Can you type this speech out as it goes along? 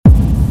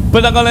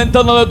Pueda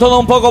calentando de todo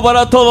un poco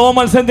para todo.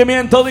 Vamos al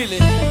sentimiento, dile.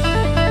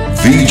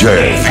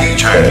 DJ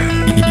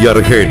y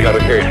Argelia.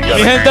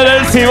 Mi gente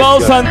del Cibao,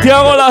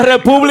 Santiago, la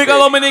República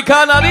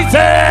Dominicana, dice.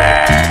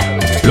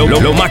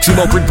 Lo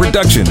máximo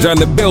Productions on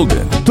the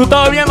building. Tú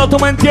estás viendo, tú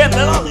me entiendes,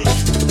 ¿no?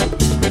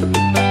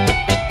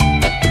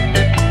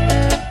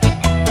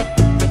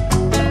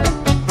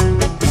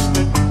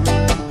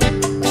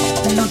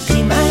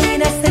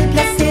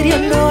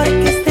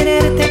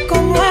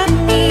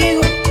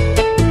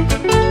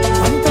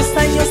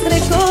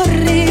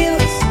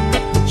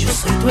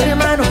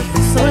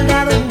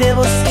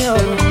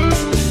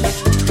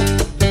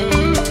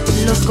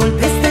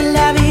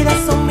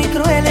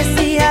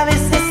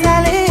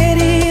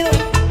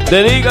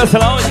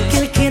 Dedígasela hoy.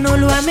 Aquel que no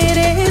lo ha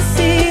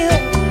merecido.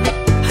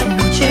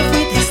 Anoche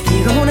fui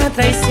testigo de una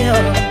traición.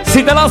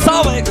 Si te la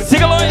sabes,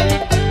 síguelo ahí.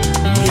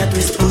 Y a tu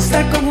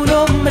esposa como un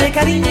hombre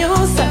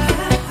cariñosa.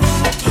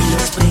 Y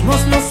los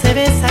primos no se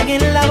besan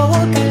en la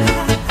boca.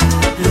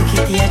 Lo que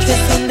te ha hecho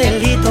es un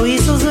delito y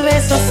sus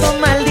besos son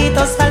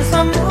malditos, falso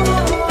amor.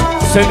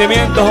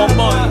 Sentimientos,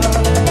 homeboy.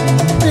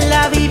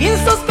 La vi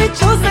bien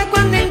sospechosa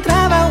cuando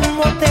entraba a un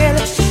motel.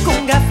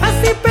 Con gafas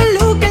y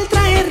peluca, el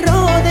traje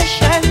rojo de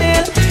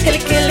Chanel. El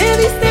que le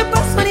diste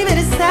para su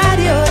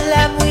aniversario,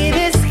 la muy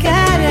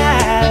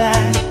descarada.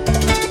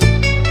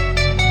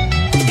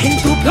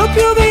 En tu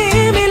propio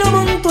BM lo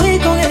montó y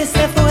con él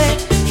se fue.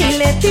 Y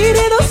le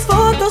tiré 2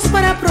 fotos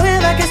para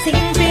prueba que es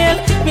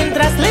infiel.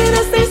 Mientras le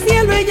das del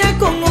cielo, ella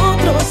con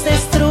otros se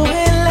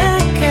estruje en la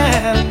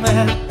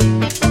cama.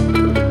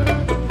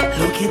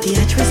 Lo que te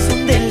ha hecho es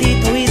un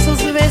delito y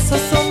sus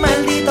besos son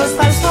malditos,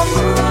 falso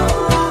amor.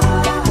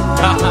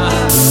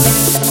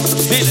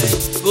 Dile,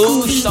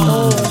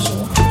 gustoso.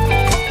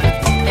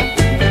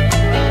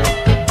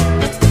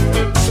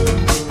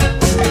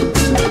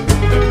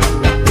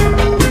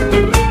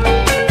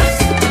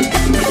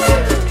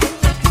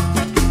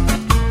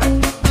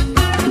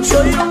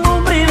 Soy un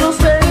hombre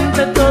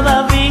inocente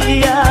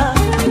todavía.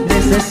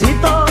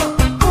 Necesito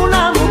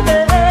una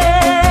mujer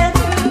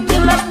que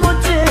en las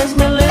noches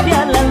me leve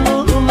a la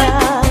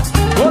luna,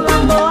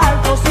 volando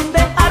alto sin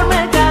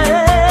dejarme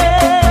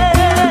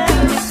caer.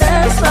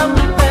 Esa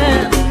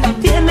mujer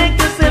tiene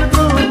que ser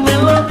tú, me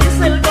lo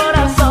dice el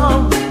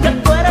corazón, que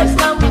tú eres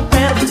la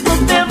mujer, no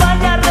te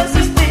vayas a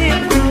resistir.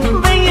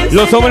 Ven,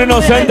 los hombres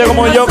inocentes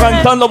como yo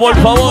cantando, por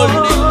favor.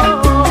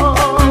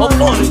 Oh,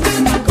 boy.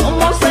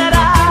 ¿Cómo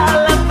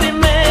será la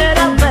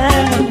primera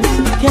vez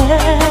que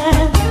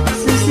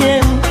se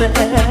siente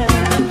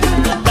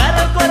tocar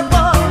el cuerpo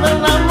de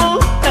una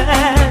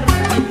mujer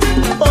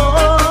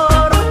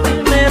por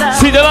primera vez?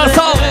 Si te la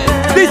sabes,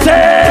 dice.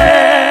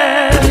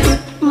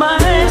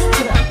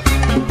 Maestra,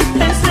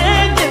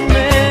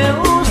 enséñeme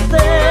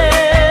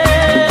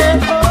usted,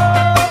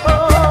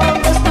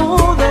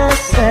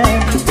 desnúdese,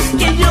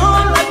 que yo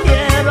la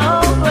quiero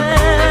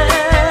ver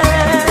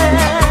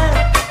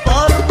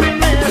por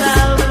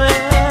primera vez.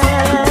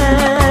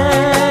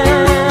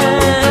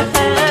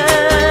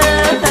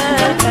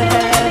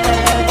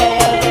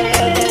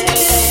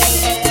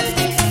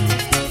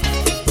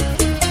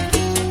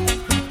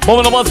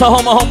 Vámonos más a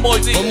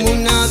homeboy, dile. Como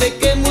un ave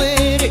que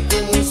muere,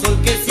 como un sol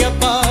que se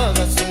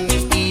apaga, son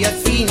mis días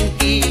sin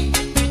ti.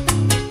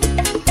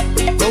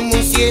 Como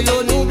un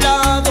cielo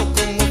nublado,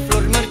 como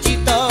flor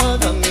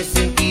marchitada, me he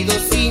sentido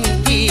sin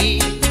ti.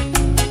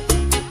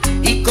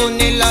 Y con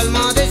el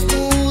alma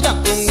desnuda,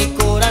 con mi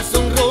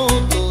corazón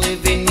roto, he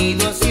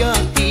venido hacia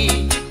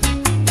ti.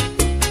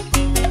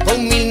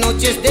 Con 1000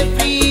 noches de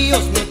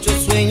fríos,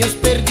 muchos sueños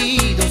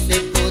perdidos, he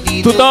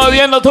podido. Tú estás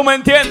viendo, tú me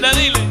entiendes,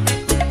 dile.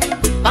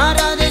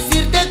 Para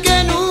decirte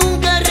que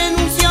nunca he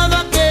renunciado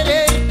a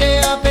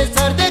quererte, a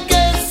pesar de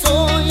que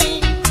soy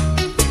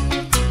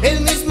el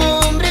mismo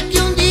hombre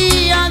que un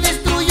día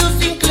destruyó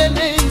sin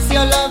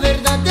clemencia la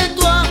verdad de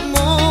tu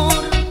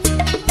amor,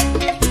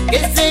 que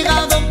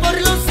cegado por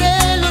los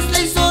celos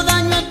le hizo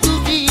daño a tu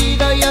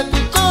vida y a tu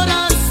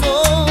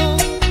corazón.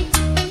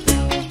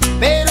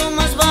 Pero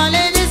más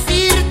vale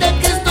decirte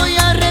que estoy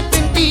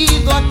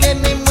arrepentido a que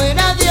me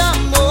muera de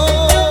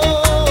amor.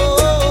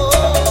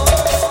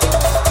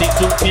 Si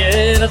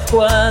supieras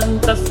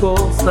cuántas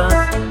cosas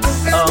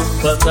han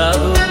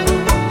pasado,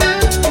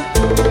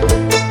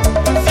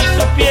 si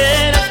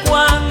supieras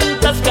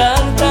cuántas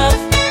cartas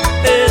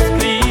te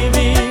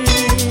escribí,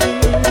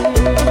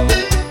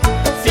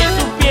 si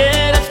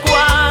supieras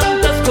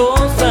cuántas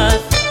cosas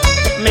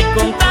me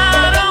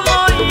contaron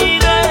hoy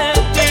de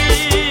ti.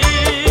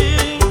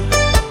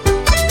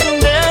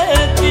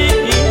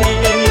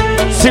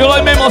 Síguelo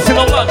ahí mismo, si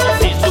no va.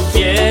 Si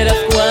supieras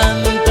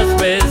cuántas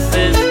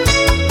veces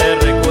te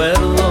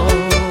recuerdo,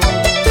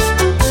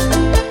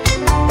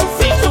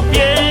 si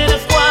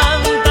supieras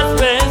cuántas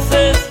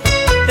veces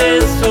te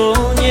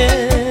soñé,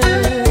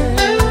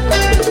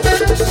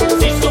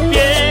 si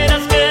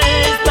supieras que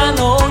esta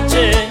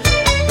noche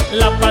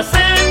la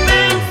pasé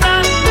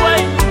pensando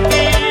en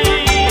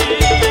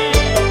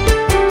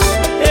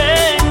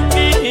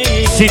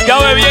ti. Si está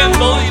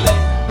bebiendo, dile.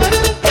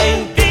 En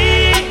ti,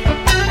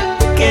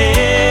 que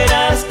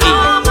eras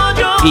como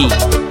yo.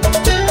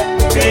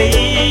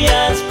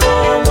 creías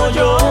como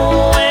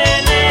yo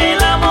en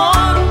el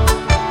amor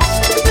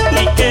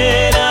y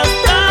que eras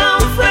tan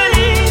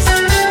feliz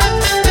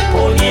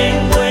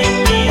poniendo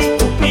en mis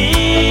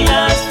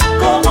pupilas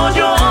como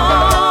yo.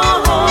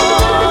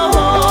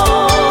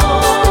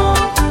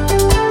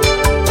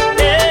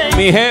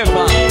 Mi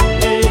jefa.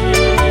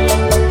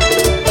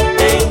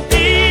 En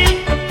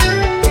ti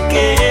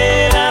que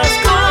eras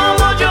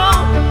como yo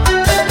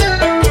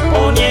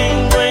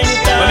poniendo en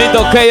cada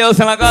Bonito que ellos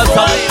en la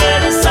casa.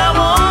 el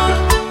sabor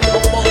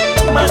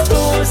más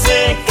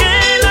dulce que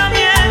la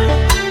miel.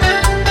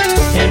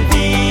 El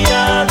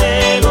día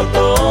del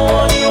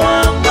otoño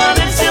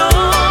amaneció.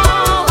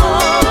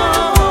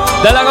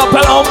 De la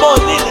capela un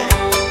dile.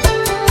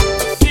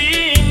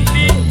 Sin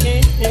ti.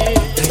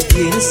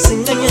 Quienes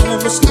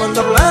engañamos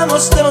cuando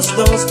hablamos de los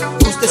dos.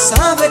 Usted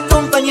sabe,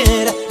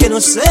 compañera, que no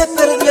se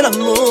perdió el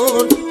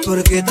amor.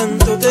 Porque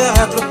tanto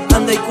teatro,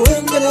 anda y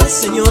cuéntale al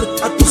señor.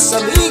 A tus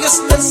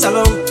amigas del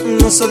salón,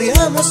 nos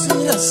odiamos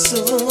sin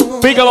razón.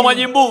 Pícalo,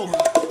 Majin Buu.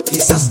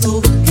 Quizás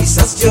tú,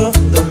 quizás yo,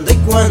 dónde y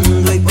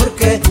cuándo y por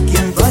qué,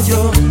 quién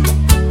falló.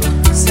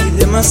 Si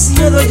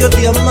demasiado yo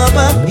te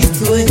amaba y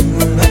tú en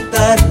una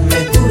tarde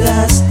me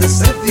juraste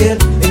ser fiel.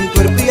 En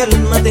cuerpo y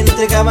alma te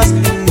entregabas,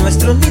 en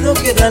nuestro nido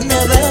queda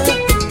nada.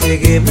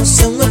 Lleguemos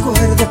a un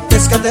acuerdo,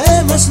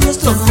 rescatemos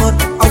nuestro amor,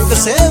 aunque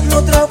sea en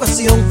otra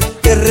ocasión,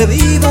 que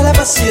reviva la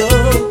pasión.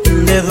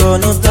 Dedo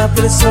no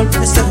tapa el sol,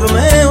 este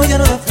Romeo ya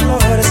no da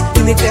flores, y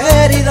mi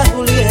querida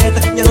Julieta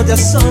ya no te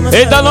asomas.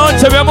 Esta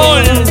noche, mi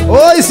amor.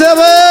 Hoy se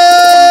ve.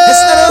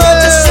 Esta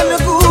noche se me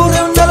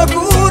ocurre una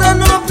locura,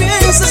 no lo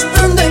pienses,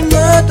 prende y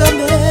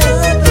mátame.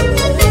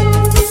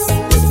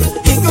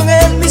 Y con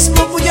el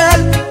mismo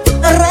puñal,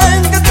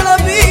 arráncate la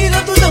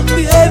vida, tú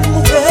también,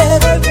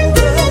 mujer.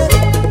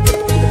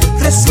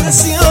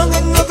 Resurrección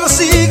en otro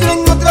siglo,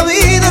 en otra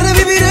vida,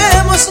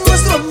 reviviremos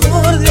nuestro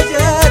amor de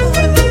ayer.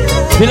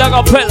 Y la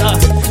capela.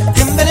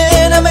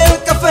 Envenéname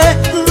el café,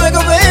 luego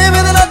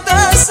bebe de la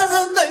taza,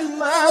 anda y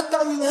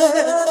mátame.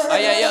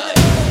 Ay, ay,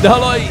 ay.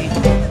 Déjalo ahí.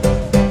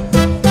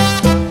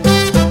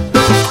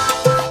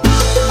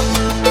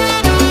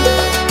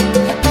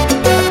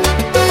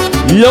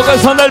 Y los que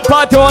son del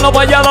patio van a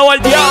para allá o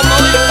al diablo.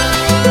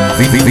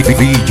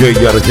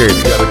 DJ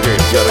Argelia.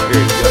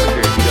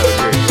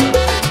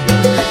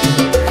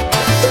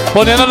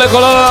 Poniéndole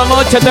color a la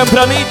noche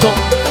tempranito.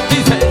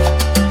 Dice.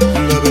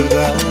 La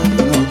verdad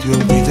no te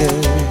olvidé,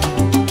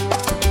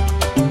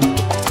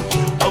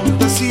 aún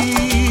te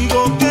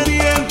sigo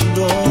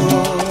queriendo.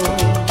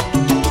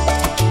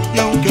 Y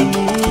aunque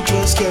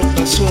mucho es que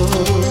pasó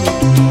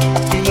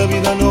y la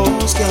vida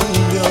nos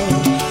cambió,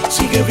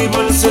 sigue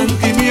vivo el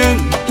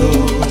sentimiento.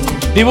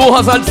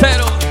 Dibuja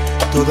salsero.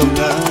 Toda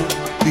una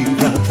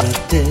vida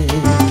traté de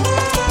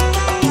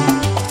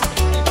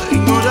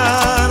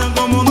ignorar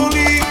cómo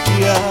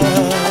dolías,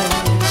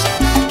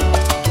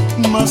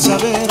 mas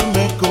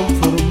saberme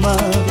conformar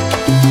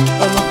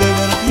a no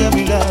tenerte a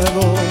mi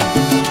lado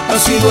ha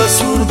sido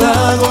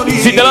absurda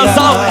agonía. Si te la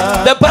sabes,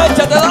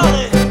 despéchate,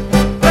 dale.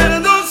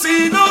 Perdón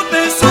si no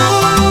te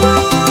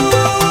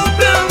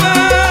supe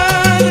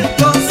amar,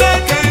 yo sé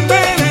que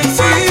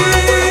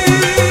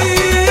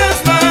merecías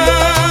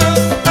más.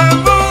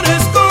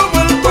 Amores como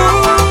el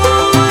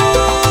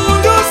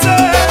tuyo, sé,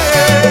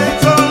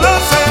 solo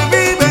se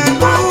vive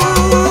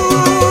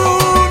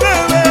una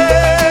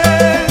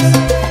vez.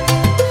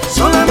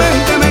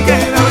 Solamente me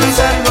queda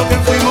abrazar lo que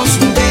fuimos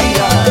un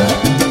día.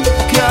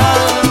 ¡Qué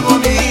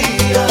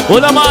agonía!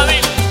 Una mami.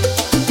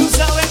 Tú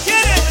sabes quién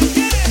eres.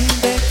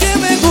 De que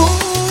me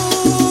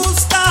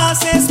gustas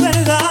es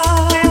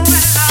verdad,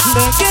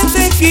 de que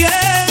te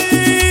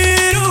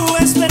quiero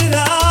es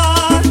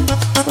verdad.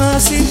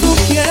 Si tú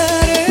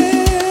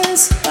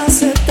quieres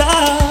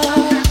aceptar,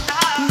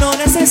 no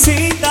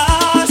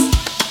necesitas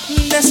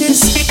decir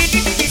sí.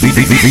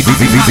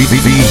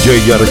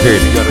 DJ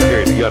Argelia.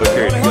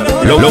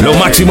 Lo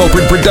Máximo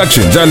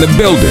Productions on the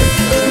building.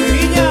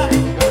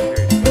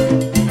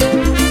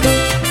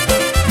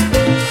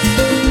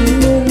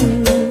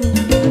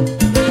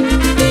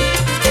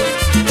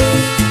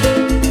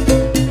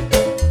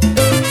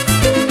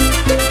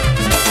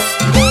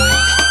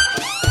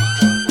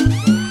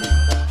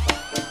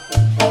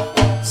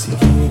 Si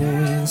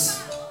quieres,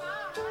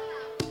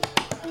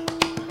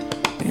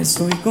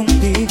 estoy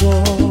contigo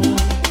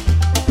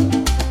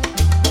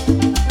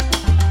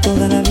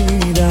toda la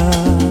vida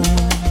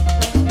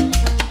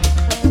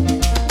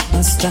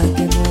hasta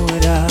que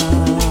muera.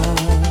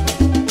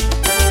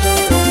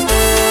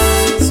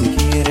 Si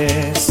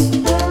quieres,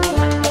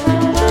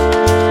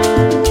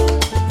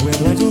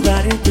 puedo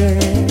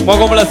ayudarte Voy a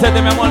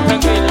complacerte, mi amor,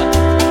 tranquila.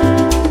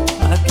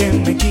 a que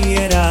me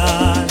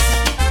quieras,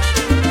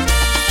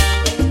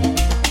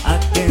 a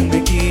que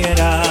me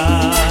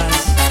quieras.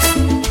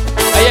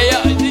 Ay, ay,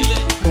 ay, dile.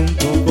 Un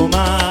poco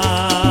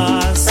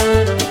más.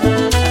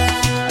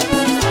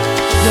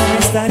 Yo me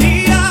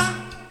estaría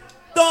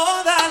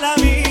toda la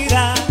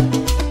vida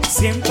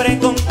siempre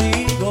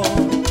contigo.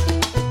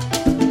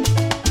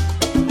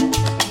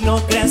 No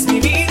creas mi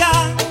vida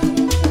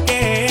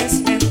que es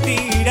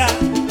mentira.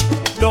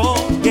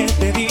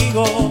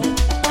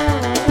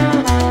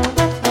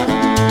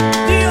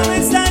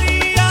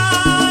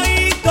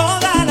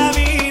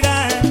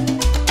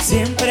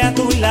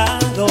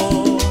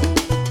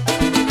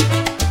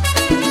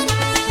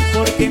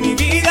 que mi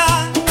vida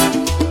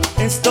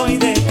estoy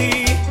de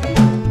ti.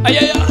 Ay,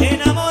 ay, ay.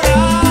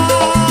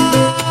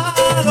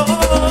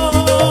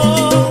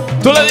 Enamorado.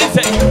 Tú le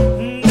dices.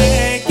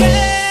 De que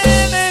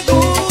me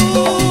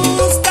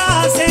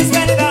gustas es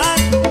verdad.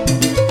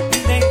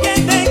 De que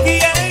te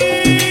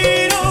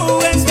quiero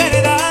es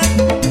verdad.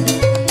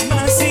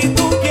 Mas si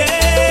tú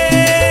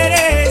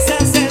quieres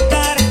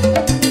aceptar,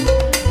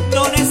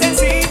 no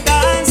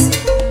necesitas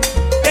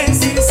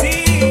decir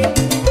sí.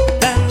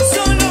 Tan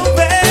solo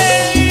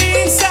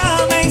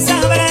bésame y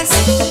sabrás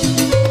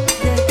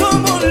que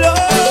como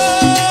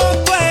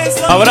loco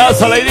estoy.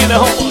 Abrazo, Lady de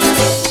Homeboy.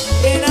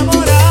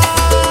 Enamorado.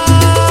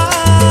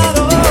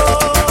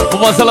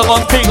 Vamos a hacerlo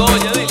contigo,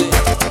 oye, dile.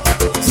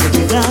 Sé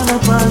que nada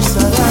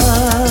pasará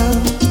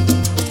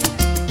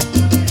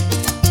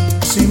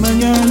si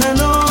mañana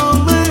no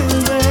me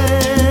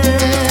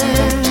ves,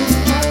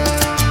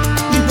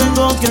 y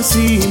tengo que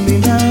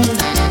asimilar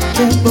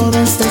que por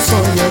este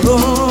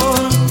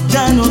soñador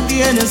ya no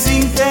tienes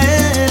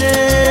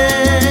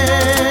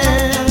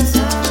interés.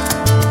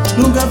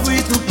 Nunca fui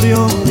tu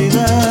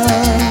prioridad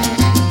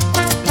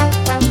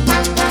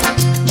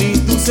ni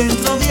tu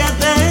centro de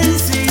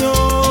atención,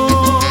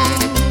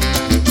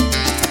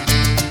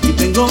 y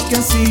tengo que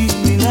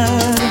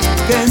asimilar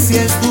que si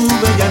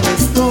estuve ya no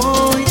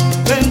estoy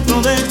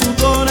dentro de tu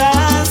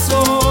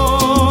corazón.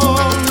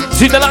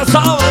 Si te la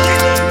sabes.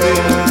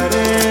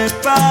 Dejaré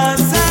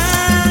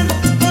pasar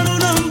por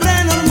un hombre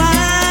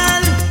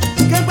normal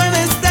que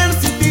puede estar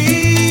sin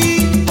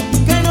ti,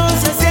 que no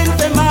se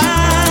siente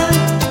mal,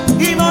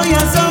 y voy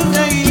a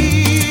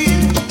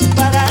sonreír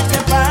para que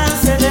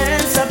pase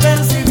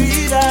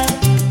desapercibida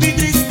mi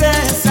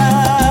tristeza.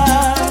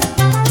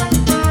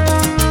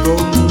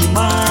 Con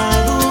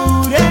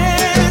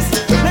madurez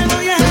me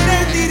voy a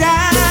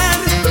retirar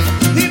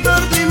y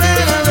por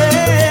primera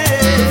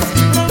vez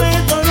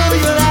prometo no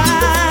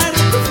llorar,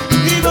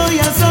 y voy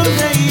a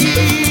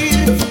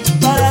sonreír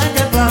para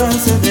que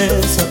pase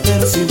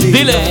desapercibida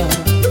Dile.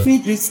 mi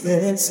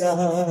tristeza.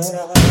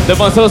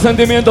 Demasiado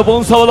sentimiento por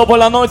un sábado por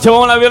la noche.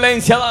 Vamos a la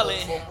violencia, dale.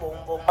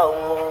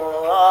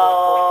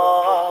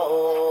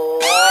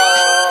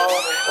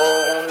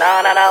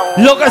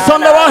 Lo que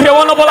son de barrio,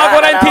 bueno por la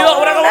 42.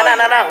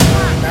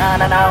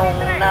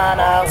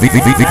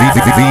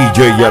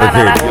 DJ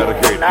Yargel.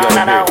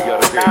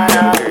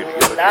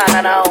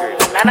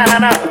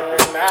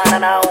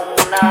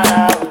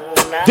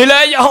 Dile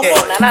a ella,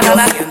 homeboy.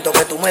 Yo siento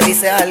que tú me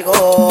dices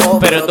algo,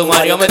 Pero tu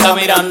marido me está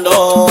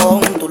mirando.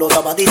 Tú lo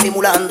estabas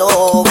disimulando.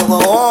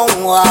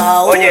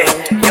 Oye,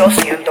 yo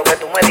siento que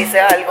tú me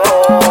dices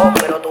algo,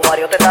 pero tu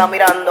marido te está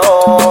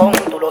mirando.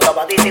 Tú lo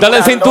estabas disimulando.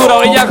 Dale cintura,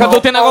 bellaca, ¿tú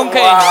tienes con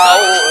qué?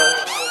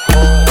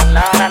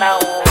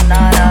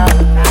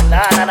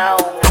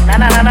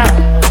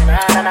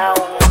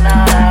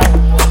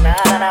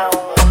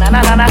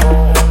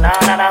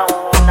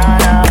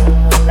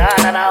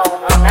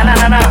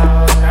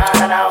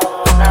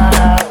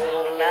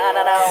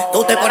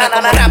 Tú te pones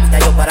como rápida,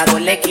 yo parado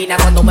en la esquina.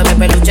 Cuando me ve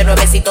peluche,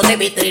 nuevecito de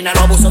vitrina.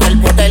 No abuso del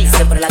poder,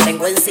 siempre la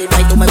tengo encima.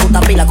 Y tú me gusta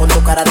pila con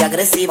tu cara de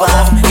agresiva.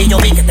 Y yo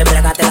vi que te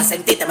bregaste, la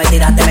sentiste, me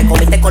tiraste, me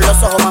comiste con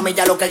los ojos. Mami,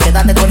 ya lo que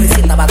queda de tu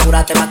risita va a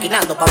curarte,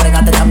 maquinando pa'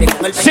 bregarte también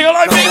con el pecho. Síguelo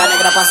ahí, No me amigo. la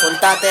negra pa'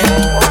 soltarte.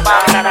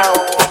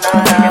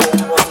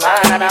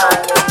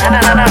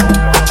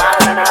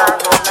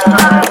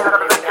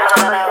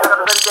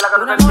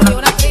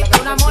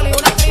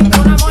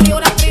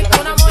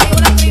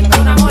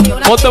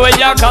 Ponte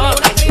bellaca, dale.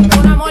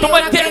 ¿Tú me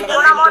entiendes?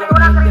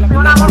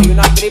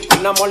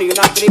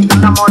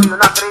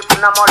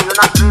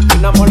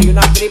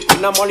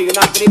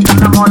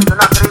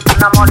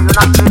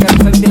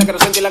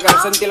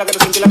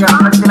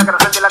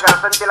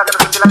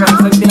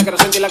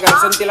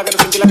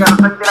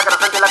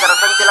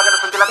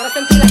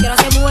 Quiero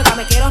hacer mueca,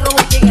 me quiero robar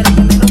un tigre,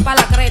 que me rompa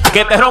la creta.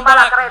 Que te rompa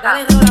la creta.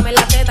 Dale, rólame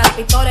la teta, la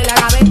pistola y la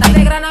gaveta. Y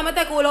de grana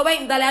mete culo,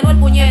 ven, dale a no el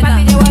puñeta.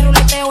 El llevo el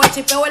ruleteo, el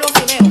chipeo, el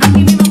bocineo. Aquí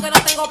mismo que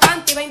no tengo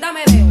panty, ven,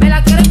 dame deo. Me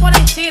la quieren poner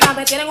en China,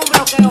 me tienen un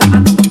bloqueo.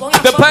 Ando con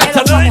The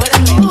Panther,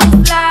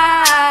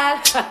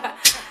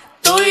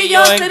 Tú y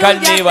yo en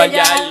Carnival,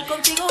 ya.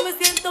 Contigo me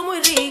siento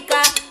muy rica.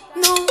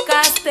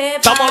 Nunca te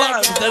Estamos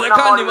vayas. hablando de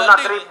Carnival.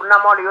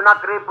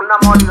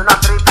 dile.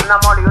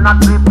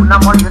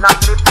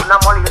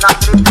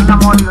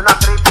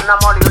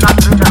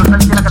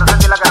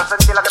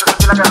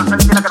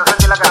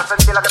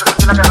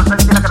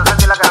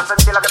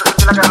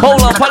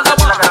 Hola, falta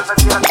más.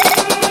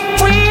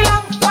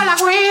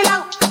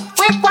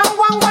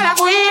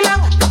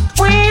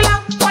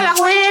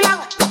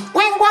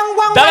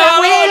 Dale,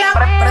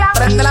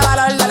 Prende la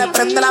valor, dale,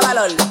 prende la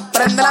valor.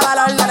 Prende la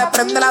valor, dale,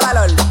 prende la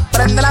valor.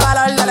 Prende la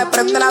valor, dale,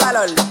 prende la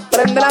valor.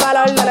 Prende la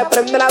valor, dale,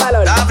 prende la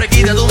valor. La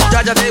frequita tu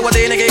muchacha te voy a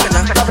tener que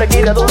cachar. La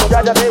frequita tu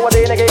muchacha te voy a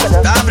tener que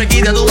cachar. La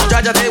frequita tu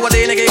muchacha te voy a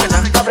tener que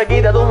cachar. La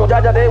frequita tu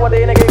muchacha te voy a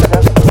tener que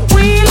cachar.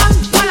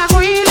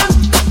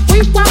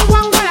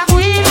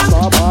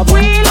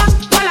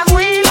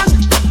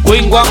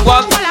 Queen, guan,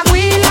 guan.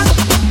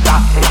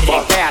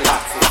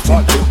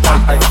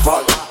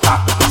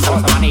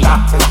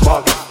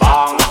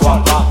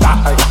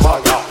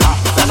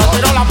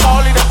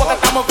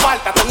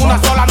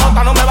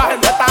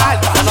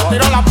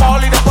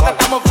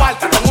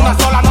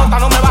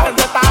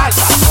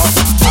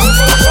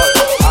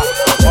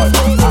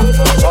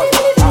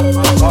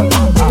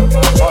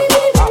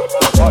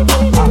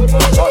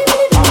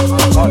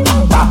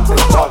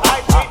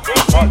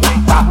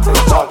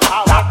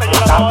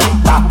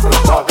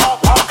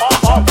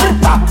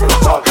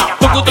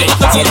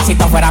 Si el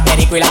éxito fuera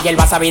perico y la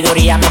hierba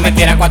sabiduría, me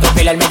metiera 4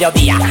 filas al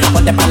mediodía.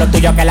 Ponte pa' lo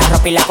tuyo que la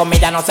ropa y la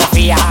comida no se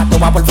fía. Tú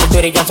vas por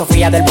futuro y yo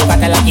Sofía del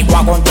Bugatti en la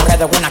Chihuahua con tu red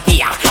de una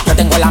Kia. Yo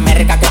tengo la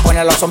América que pone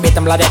a los zombies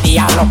temblar de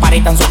día. Los paris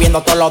están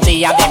subiendo todos los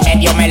días. De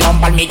medio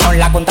melón pa'l millón,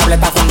 la contable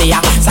está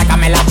fundida.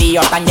 Sácame la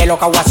tío, tan hielo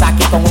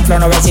Kawasaki. Con un flow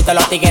nuevecito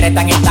los tigres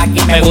están en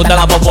taqui. Me gusta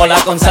la popola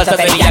con salsa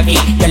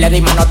teriyaki. Yo le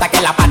doy más nota que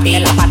la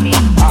pati.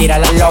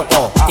 Tírala al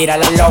loco,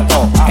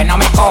 que no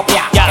me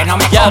copia, que no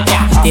me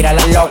copia.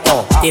 Tírala al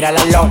loco,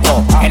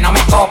 que no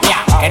me copia,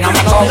 que no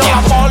me copia.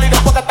 La poli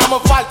después que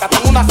estamos en falta.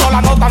 Tengo una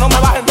sola nota, no me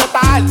bajen de esta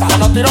alta. Se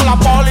nos tiró la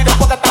poli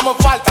después que estamos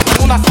en falta.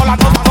 Tengo una sola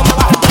nota, no me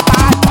bajen de esta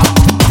alta.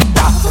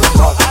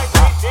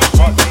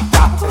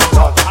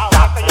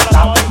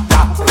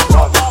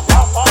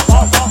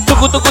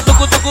 Tucu, tucu,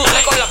 tucu, tucu.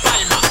 Con la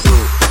palma.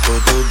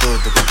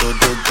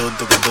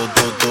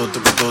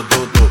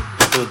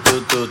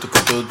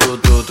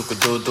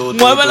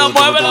 Muévela,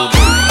 muévela.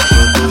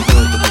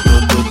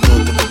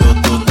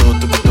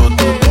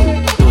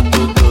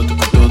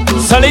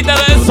 Salite de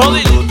eso,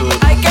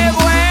 Ay, qué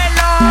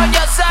bueno, yo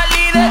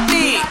salí de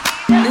ti.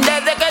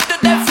 Desde que tú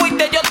te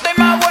fuiste, yo estoy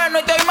más bueno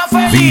y estoy más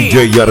feliz.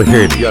 DJ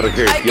Argel.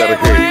 Ay, qué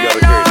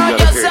bueno,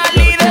 yo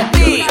salí de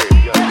ti.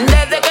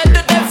 Desde que tú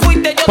te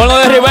fuiste, yo Ponlo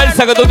de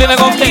reversa que tú tienes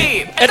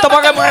contigo. Esto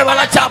para que mueva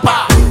la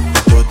chapa.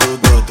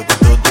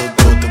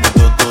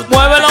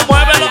 Muévelo,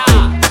 muévelo.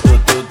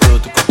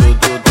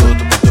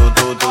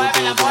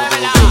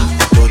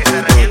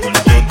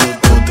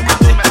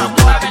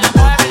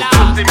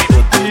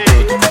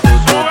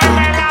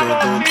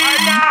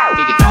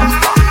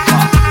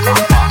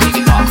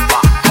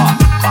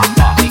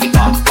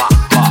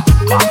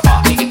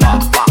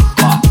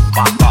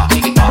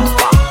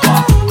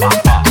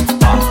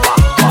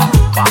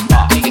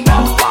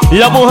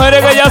 Las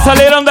mujeres que ya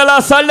salieron de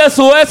la sal de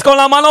su ex con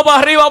la mano para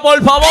arriba,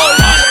 por favor.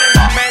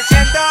 Me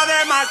siento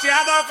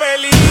demasiado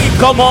feliz.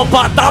 Como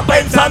pa' estar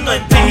pensando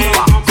en ti.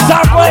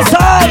 ¡Saco de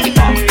sal!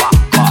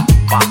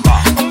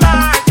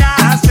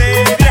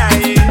 Váyase de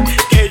ahí,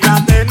 que yo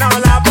a te no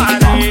la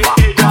paré.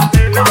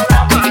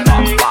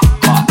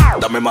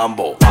 Dame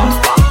mambo.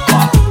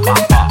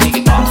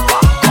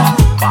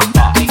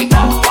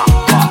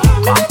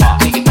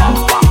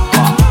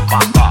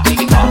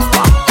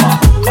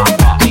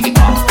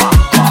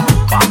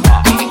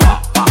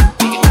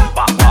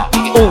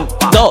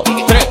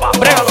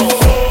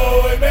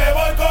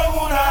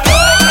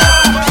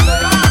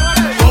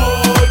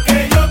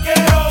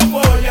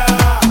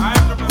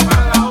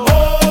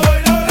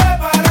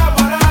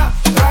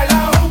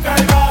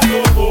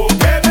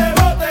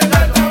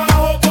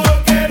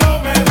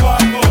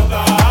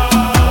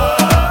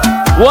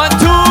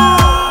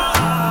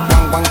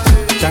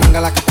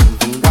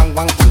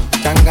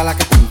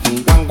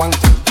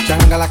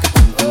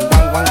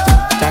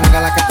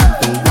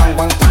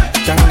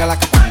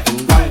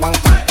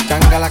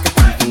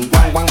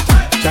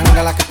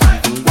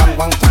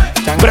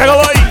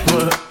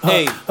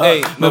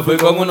 Me fui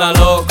con una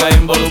loca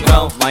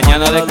involucrado.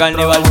 Mañana de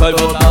carnaval fue el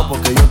botado.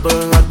 Porque yo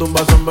estoy en alto, un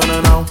vaso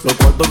envenenado. Los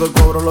cuartos que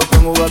cobro los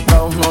tengo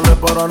gastados. No le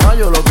paro a nada,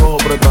 yo lo cojo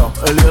prestado.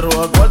 El hierro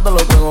al cuarto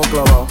lo tengo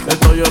clavado.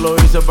 Esto yo lo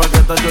hice para que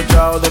está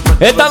chochado.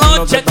 Esta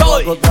noche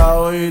estoy y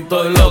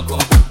estoy loco,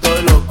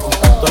 estoy loco.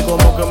 Estoy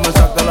como que me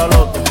saca la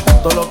loto.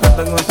 Todo lo que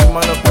tengo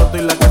encima lo exploto.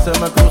 Y la que se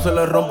me cruce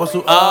le rompo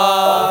su...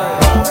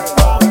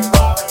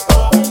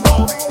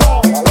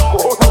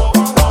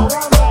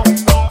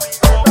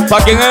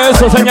 ¿Para quién es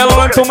eso?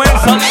 Señálalo en tu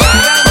mesa.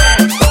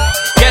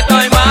 Que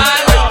estoy mal.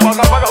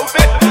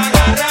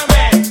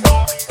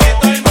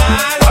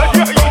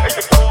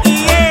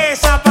 Y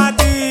esa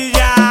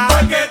patilla,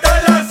 pa' que está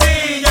en la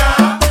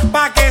silla,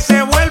 pa' que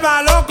se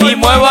vuelva loco Y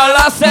mueva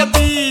la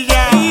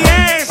cepilla. Y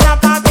esa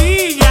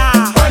patilla,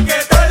 pa' que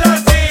está en la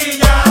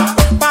silla,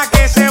 pa'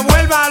 que se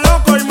vuelva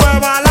loco y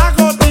mueva la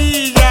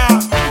cotilla.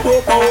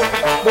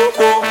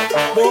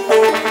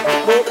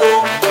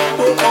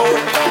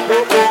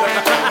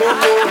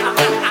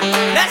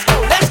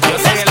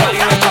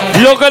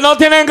 Los que no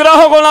tienen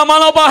grajo con la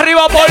mano para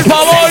arriba, por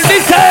favor,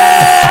 dice.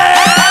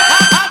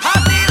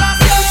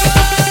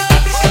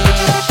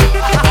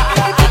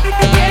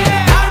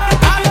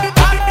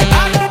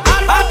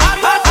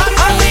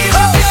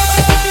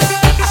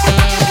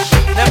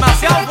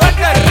 Demasiado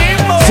fuerte el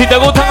ritmo. Si te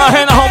gustan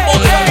ajenas,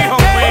 hombre.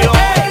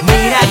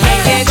 Mira que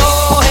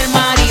llegó el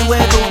marido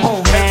de tu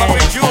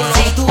mujer.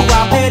 Si tú vas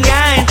a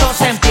pelear,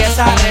 entonces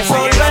empieza a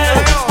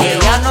resolver. Que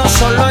ella no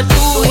solo es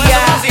tuya,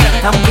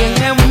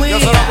 también es mía. Yo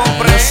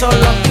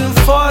solo te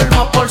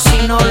informo por si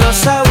no lo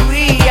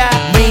sabía.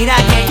 Mira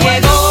que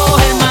llegó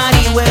el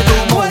marido de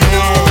tu mujer.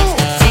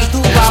 Si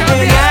tú vas a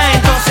pelear,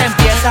 entonces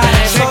empieza a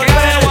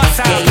resolver.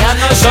 Que ella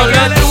no solo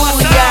es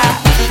tuya,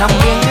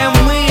 también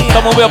es mía.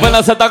 Estamos muy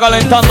apenas se está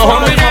calentando,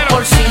 hombre.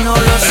 Por si no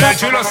lo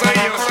sabía.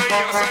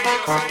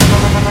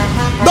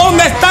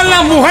 ¿Dónde están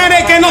las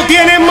mujeres que no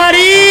tienen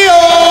marido?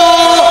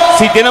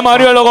 Si tiene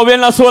marido y lo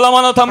gobierna, sube la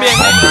mano también.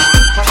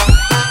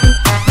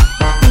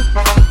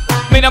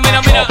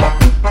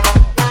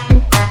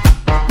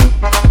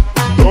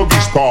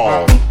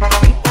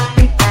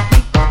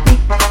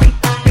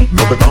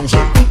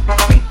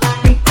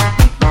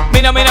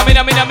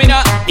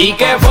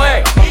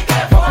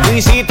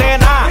 hiciste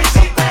nada.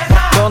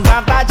 Con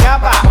tanta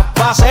chapa,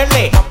 pa'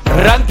 hacerle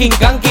ranking,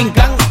 can.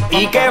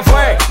 ¿Y qué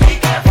fue?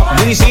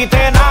 No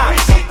hiciste nada.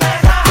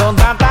 Con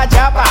tanta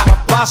chapa,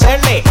 pa'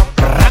 hacerle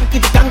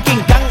ranking, can.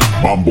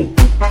 Mambo.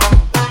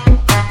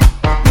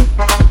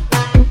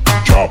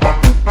 Chapa.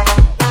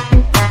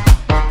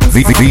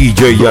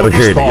 DJ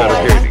Argel. No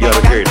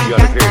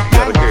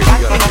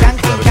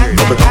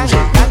me canses.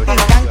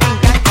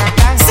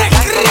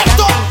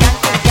 Secreto.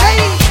 Hey,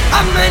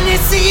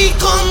 amanecí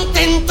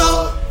contento.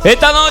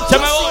 Esta noche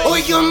me voy.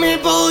 Hoy yo me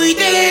voy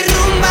de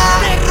rumba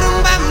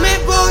me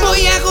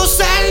voy a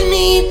gozar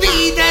mi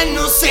vida.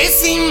 No sé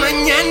si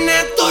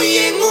mañana estoy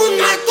en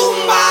una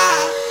tumba.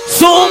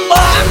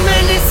 Zumba.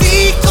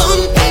 Amanecí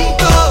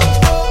contento.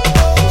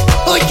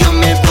 Hoy yo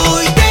me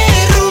voy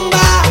de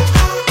rumba.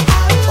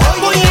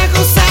 Voy a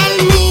gozar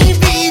mi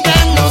vida.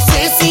 No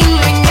sé si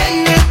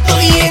mañana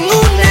estoy en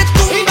una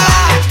tumba.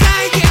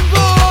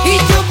 Y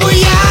yo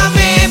voy a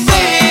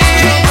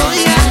beber.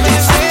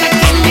 Hasta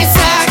que me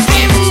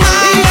saquen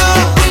malo.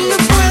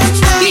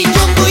 Y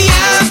yo voy a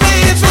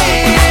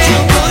beber.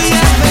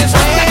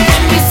 Hasta que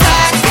me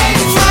saquen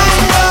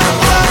malo.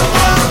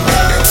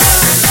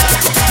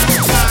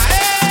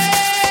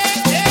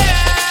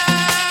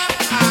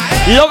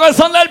 Y los que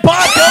son del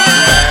patio.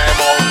 Me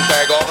monté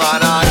con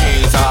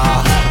Anaísa,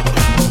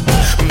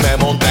 me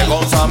monté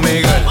con San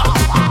Miguel.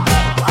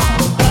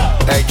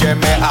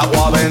 Écheme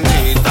agua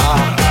bendita,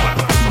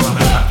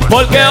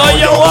 Porque hoy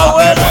yo voy a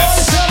ver.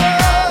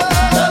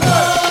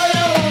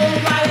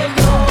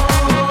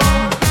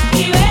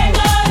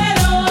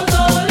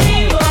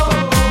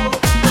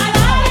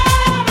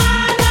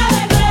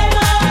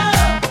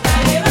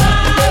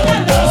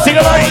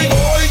 Síguelo ahí.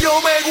 hoy yo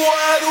me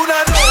guardo una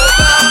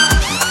nota.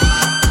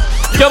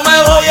 Yo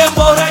me voy a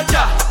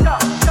emborrachar.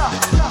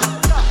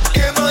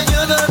 Que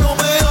mañana no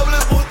me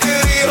hables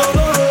porquería.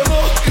 No.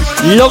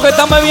 Lo que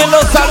están bebiendo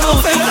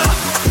salud.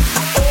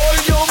 Hoy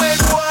yo me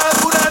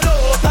guardo una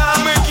nota.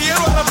 Me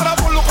quiero arrastrar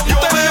por lo que yo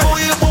me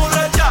voy a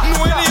emborrachar. No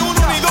es ni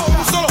uno ni dos,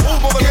 un solo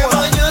humo. Que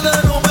mañana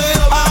no me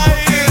hables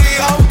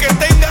porquería. Aunque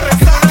tenga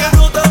resaca,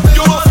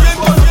 yo lo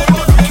siento.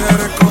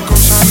 Quieres Coco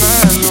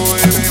Chanel,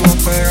 Louis V,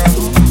 Bottega.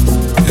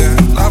 Yeah,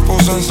 la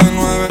pose en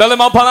C9. Dale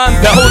más para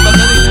adelante,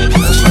 ajústate.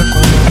 Ese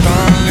culo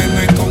tan lindo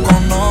y tú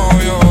con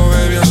novio.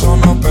 Baby, eso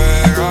no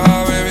pega,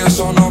 baby,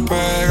 eso no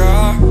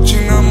pega.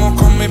 Chingamos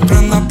con mi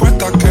prenda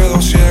puesta,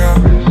 quedo ciega.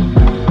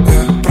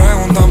 Yeah,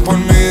 preguntan por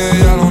mí,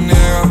 ella lo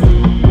niega.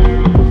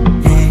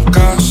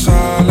 Nunca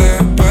sale,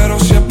 pero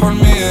si es por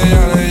mí,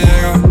 ella le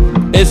llega.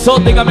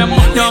 Exótica, mi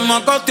amor. Ya me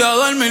acosté a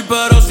dormir,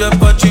 pero si es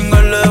pa'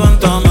 chingar,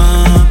 levántame.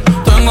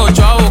 Tengo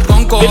chavos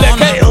con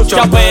cojones,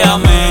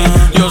 chapéame.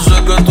 Yo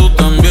sé que tú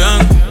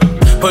también,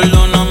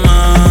 perdóname.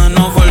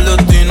 No fue el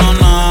destino,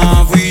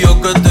 nada, fui yo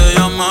que te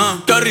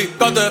llamé. Qué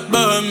rica te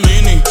ves en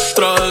mini,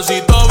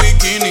 trajecito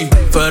bikini.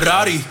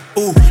 Ferrari,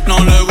 no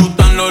le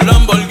gustan los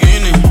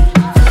Lamborghini.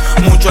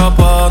 Mucha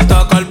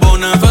pasta,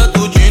 carbones,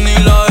 fettuccini.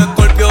 Las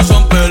Scorpio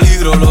son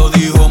peligro, lo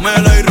dijo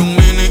Mela y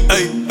Rumini.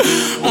 Ey,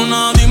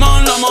 una Dima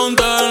la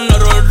monté en la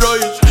Rolls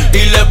Royce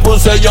y le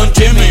puse John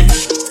Chimney.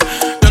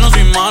 Yo no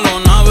soy malo,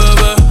 na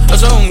bebé,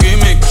 ese es un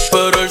gimmick.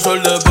 Pero el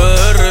sol de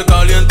PR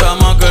calienta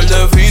más que el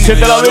de Fini.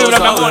 Siente la Ya lo vibra,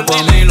 mi sabes, amor.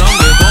 pa' Milán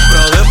que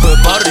compra después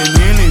pa'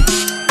 Rimini.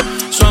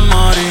 San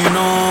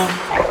Marino,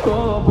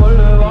 todo por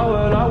debajo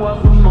del agua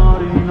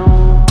submarino.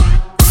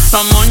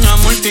 La moña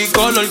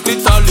multicolor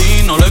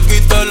cristalino, le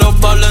quité los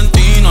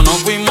valentinos. Nos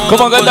fuimos.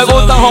 ¿Cómo que te después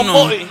gustan, de vino.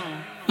 homeboy?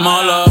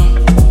 Mala,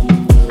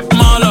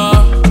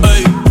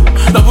 ey,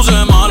 la puse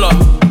mala.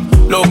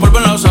 Los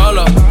polvos en la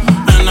sala,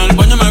 en el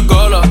baño me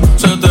cala.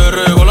 Se te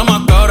regó la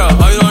máscara,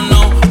 I don't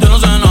know, yo no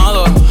sé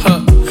nada,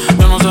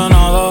 yo no sé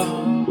nada.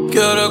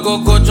 Quiere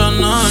Coco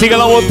Chanel. Sigue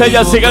la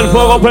botella, sigue el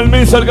fuego,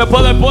 permiso, el que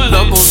puede, puede.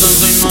 La puse en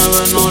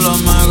 6'9", no la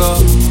mega.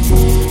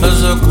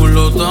 Ese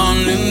culo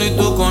tan lindo y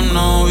tú con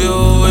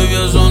novio. Baby,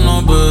 eso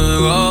no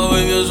pega,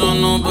 baby, eso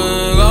no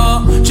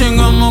pega.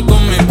 Chingamos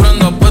con mi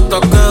prenda puesta,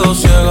 quedo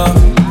ciega.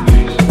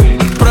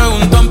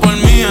 Preguntan por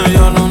mí,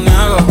 ella lo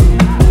niega.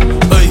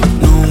 Ey,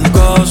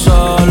 nunca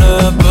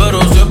sale, pero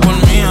si es por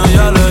mí,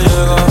 ella le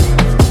llega.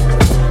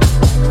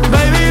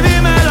 Baby,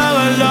 dime la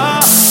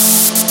verdad.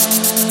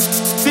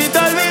 Si te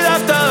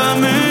olvidaste de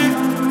mí,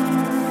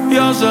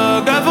 yo sé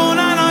que fue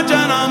una noche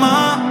nada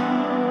más,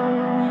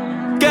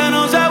 que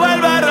no se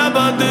vuelve a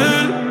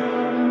repetir.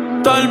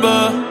 Tal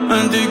vez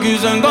en ti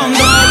quise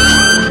encontrar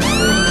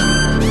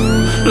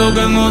lo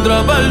que en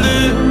otra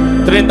perdí.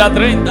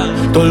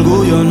 30-30. Tu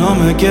orgullo no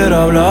me quiere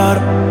hablar,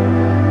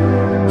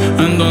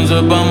 entonces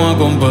vamos a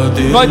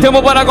competir. No hay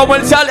tiempo para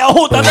comerciales,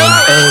 ajústate. Ey,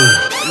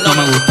 no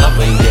me gusta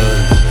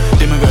perder,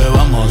 dime qué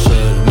vamos a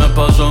hacer. Me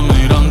paso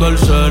mirando el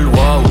cel,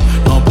 wow,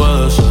 no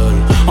puede ser.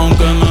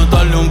 Aunque me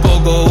tarde un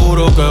poco,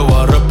 juro que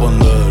voy a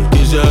responder.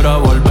 Quisiera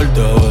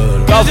volverte a ver.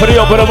 Está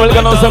frío, pero el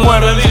que no se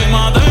muere.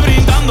 Estoy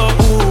brincando,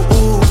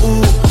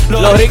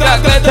 Lo rica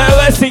que te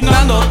ves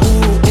cingando.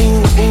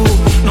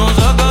 No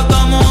sé qué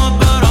estamos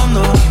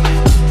esperando.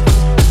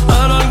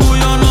 El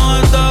orgullo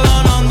nos está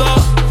ganando.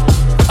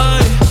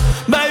 Ey,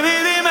 baby,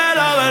 dime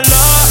la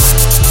verdad.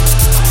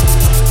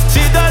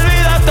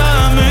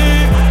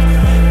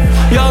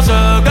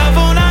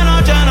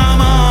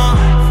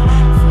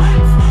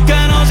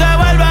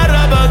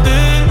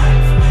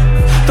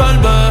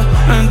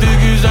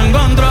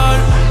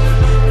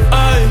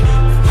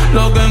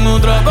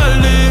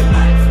 perdí.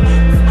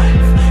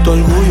 Tu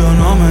orgullo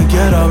no me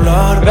quiere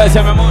hablar.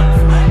 Gracias, mi amor.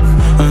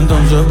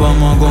 Entonces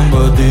vamos a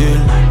competir.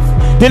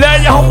 Dile a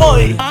ella,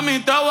 homeboy. A mí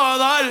te voy a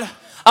dar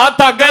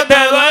hasta que te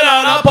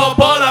duela la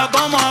popola.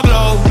 Como a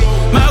glow.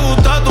 Me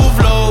gusta tu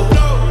flow.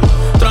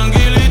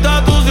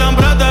 Tranquilita, tú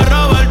siempre te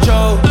robas el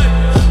show.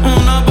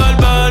 Una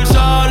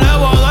perversa, le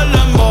voy a dar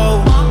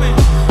dembow.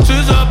 Si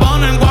se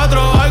ponen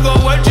cuatro, I go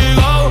where she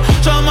go.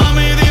 So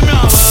mami, dime a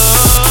ver.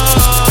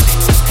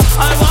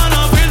 I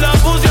wanna feel the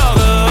pussy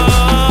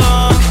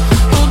again.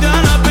 Tú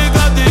tienes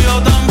picante y yo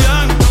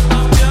también.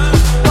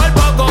 Por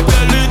poco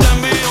piel y te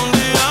envío un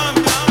día.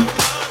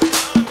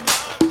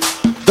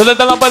 ¿Dónde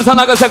está la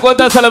persona que se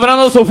encuentra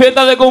celebrando su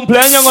fiesta de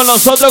cumpleaños con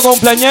nosotros,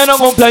 cumpleañero,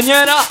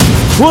 cumpleañera?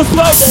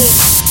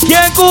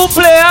 ¿Quién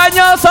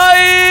cumpleaños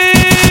ahí?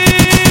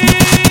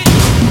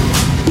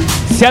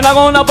 Si anda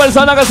con una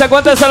persona que se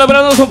encuentra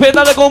celebrando su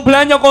fiesta de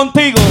cumpleaños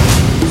contigo,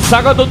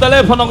 saca tu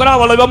teléfono,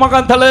 grábalo y vamos a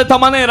cantarle de esta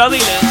manera,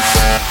 dile.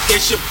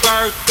 It's your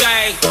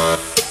birthday.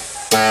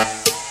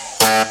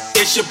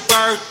 It's your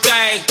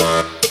birthday.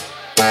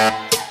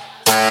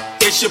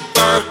 It's your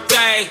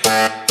birthday.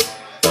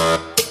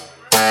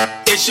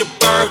 It's your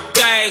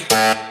birthday.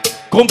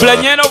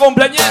 Cumpleañero,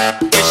 cumpleañera.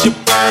 It's your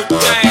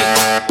birthday.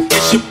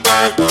 It's your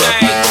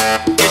birthday.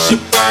 It's your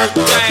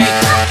birthday.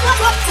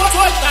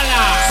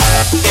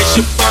 It's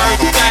your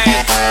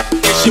birthday.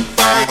 It's your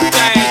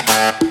birthday.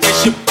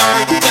 It's your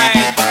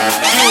birthday.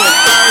 You a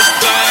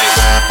birthday.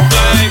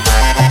 Babe,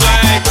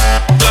 babe,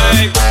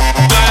 babe,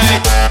 babe,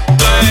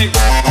 babe,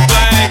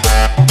 babe.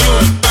 You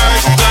a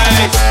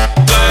birthday.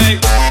 Babe,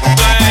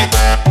 babe,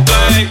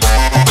 babe,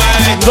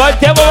 babe. No hay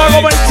tiempo para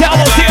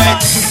comerciales, tío.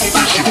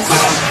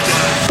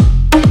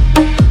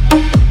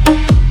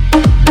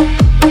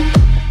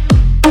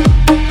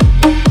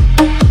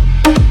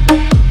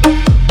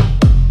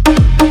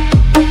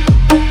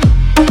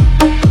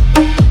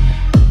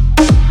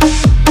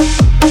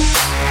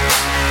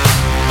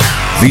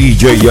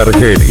 DJ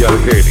Argelia.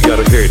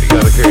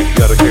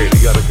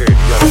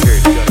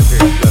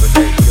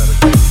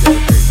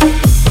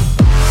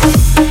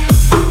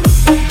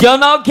 Yo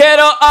no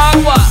quiero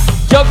agua,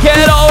 yo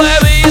quiero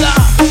bebida.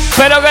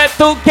 Pero que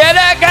tú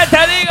quieres que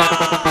te diga.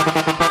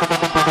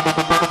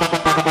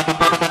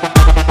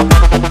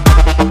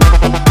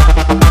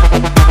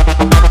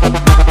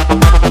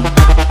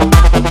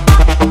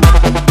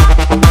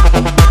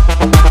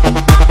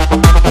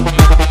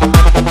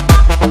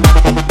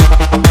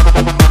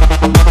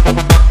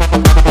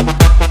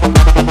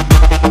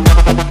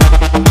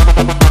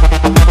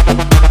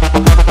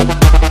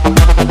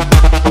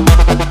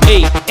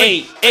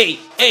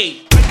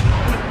 Ey.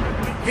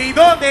 ¿Y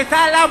dónde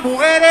están las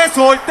mujeres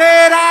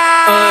solteras?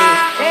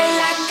 En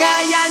la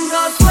calle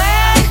ando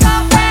suelto,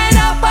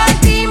 pero por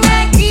ti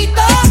me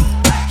quito.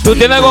 Tú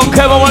tienes con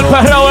qué como el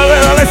perro, bebé,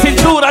 dale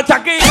cintura,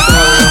 Shakira.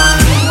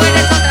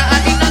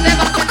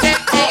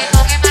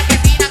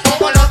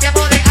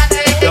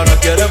 Y ahora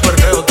quiere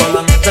perreo toda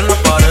la noche en la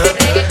pared.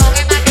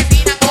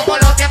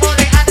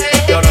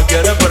 Y ahora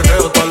quiere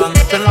perreo toda la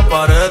noche en la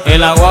pared.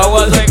 En la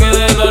guagua se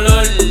quede el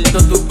olor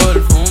de tu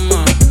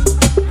perfume.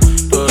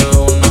 Tú eres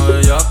una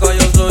bellaca,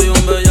 yo soy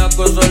un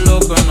bellaco, eso es lo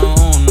que nos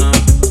une.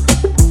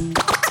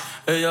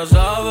 Ella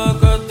sabe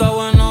que está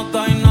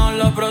buenota y no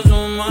la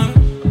presumen.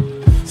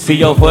 Si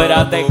yo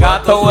fuera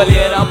tecato,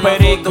 oliera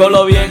perico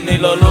los viernes y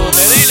los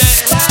lunes. Dile.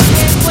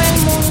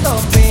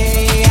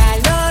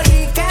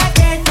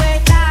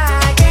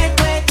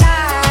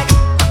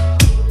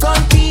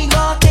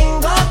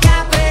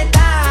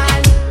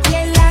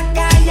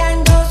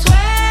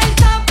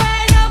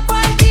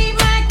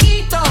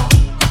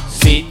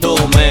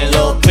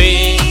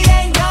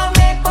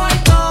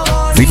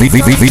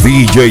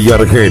 DJ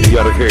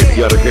Argelia.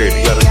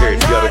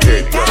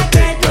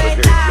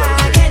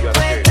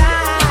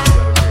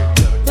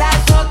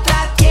 Las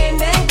otras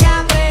tienen que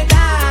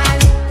apretar.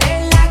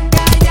 En la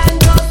calle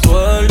ando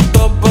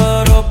suelto,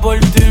 pero por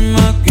ti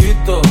me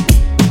quito.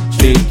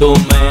 Si tú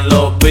me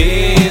lo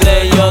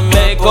pides, yo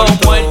te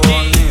como el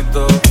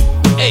bonito.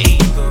 Ey.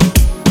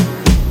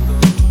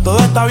 Todo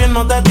está bien,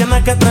 no te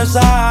tienes que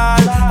estresar.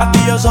 A ti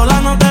yo sola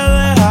no te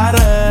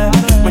dejaré.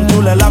 Me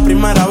enchulé la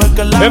primera vez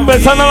que la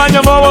empezando el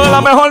año nuevo de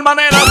la mejor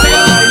manera,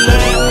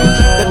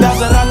 desde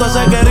hace rato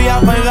se quería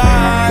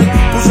pegar.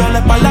 Puse la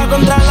espalda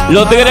contra la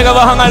los tigres que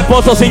bajan al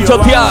pozo sin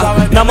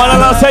chotear. Nada más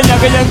la seña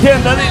que ella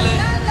entienda, dile.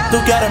 Tú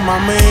quieres,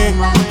 mami.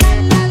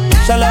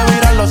 Se le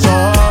viran los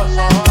ojos.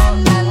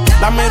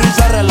 La miro y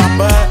se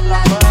relambe.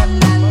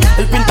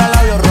 El pinta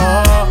labios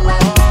rojo.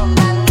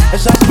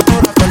 Esa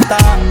cintura suelta.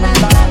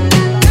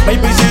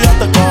 Baby, si yo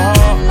te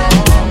cojo,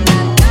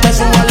 te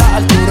subo a la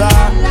altura.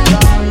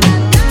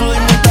 Tú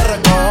dime y te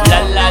recojo.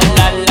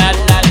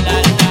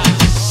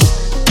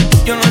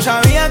 Yo no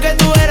sabía que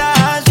tú eras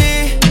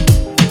así.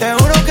 Te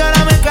juro que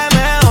ahora me cae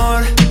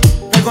mejor.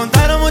 Me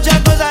contaron muchas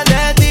cosas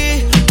de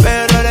ti,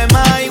 pero eres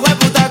más igual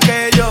puta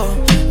que yo.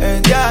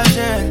 Es de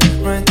hacer,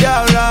 no es de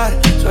hablar.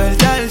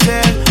 Suelta el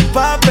cel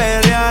pa'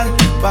 perrear,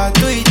 pa'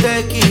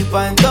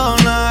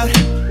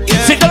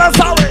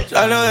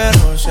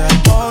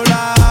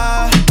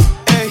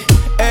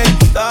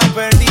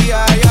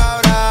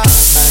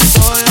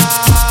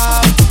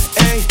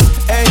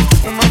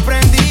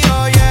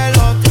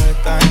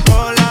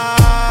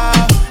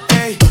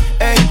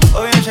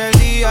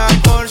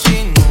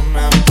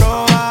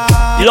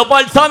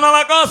 Salsano a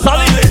la casa,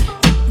 dile.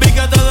 Vi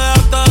que te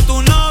dejaste de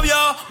tu novio,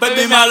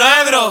 baby, me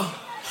alegro.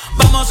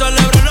 Vamos a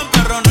celebrarlo en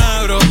perro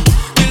negro.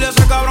 Dile a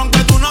ese cabrón que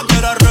tú no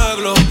quieres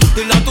arreglo.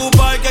 Dile a tu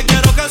pai que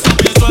quiero que sea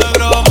mi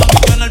suegro.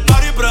 Mami, que en el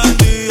party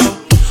prendido.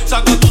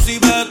 Saca tu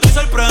cibeto, estoy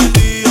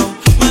sorprendido.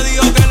 Me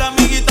dijo que la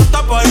amiguita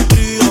está para el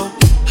trío.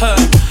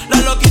 La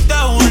loquita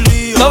es un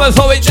lío.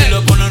 Si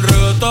le ponen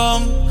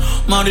reggaetón,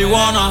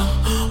 marihuana.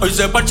 Hoy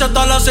se parcha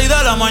hasta las 6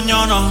 de la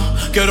mañana.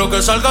 Quiero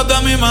que salgas de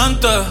mi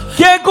mente.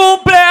 ¿Quién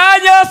cumple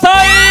años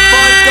ahí?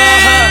 Porque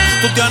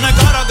tú tienes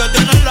cara que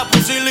tienes la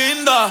pussy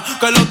linda.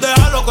 Que los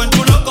deja loco en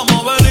chulo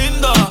como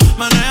Belinda.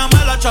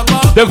 Menéame la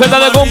chapa. De fiesta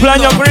de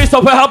cumpleaños,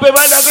 Christopher. Happy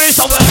birthday,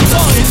 Christopher.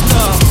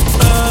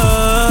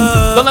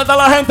 ¿Dónde está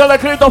la gente de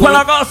Christopher en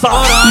la casa?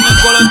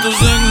 ¿Cuál es tu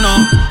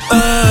signo?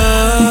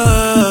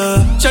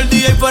 Si el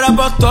DJ fuera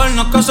pastor,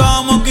 nos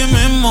casábamos aquí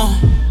mismo.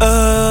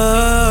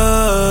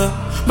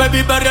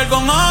 Baby, perrear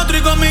con otro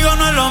y conmigo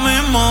no es lo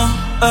mismo.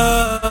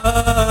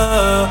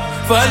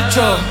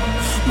 Felcho,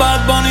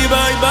 Bad Bunny,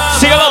 baby.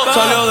 Síguelo.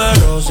 Salió de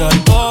Rosa al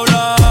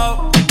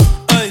poblado.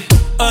 Ey,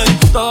 ey,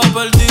 todo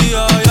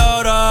perdido y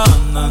ahora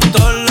anda en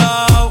todos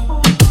lados.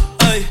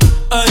 Ey,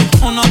 ey,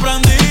 uno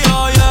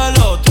prendido y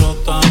el otro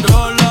está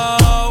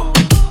enrolado.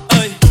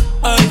 Ey,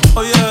 ey,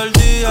 hoy es el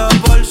día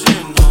por si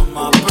no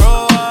me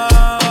apruebas.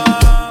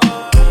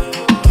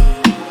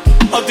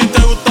 A ti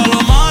te gusta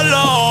lo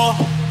malo,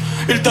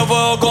 irte a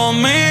fuego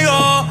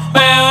conmigo,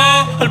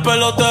 bebé. El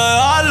pelo te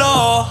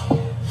halo,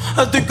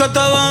 a ti que te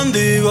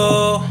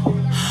bendigo.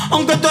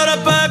 Aunque tú eres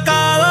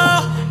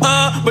pecado,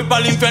 voy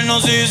para el infierno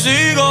si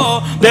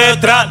sigo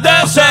detrás de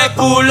ese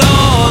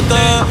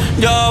culote.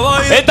 Ya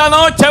voy esta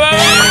noche, bebé.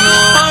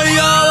 Ay,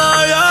 ya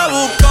voy a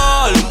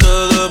buscarte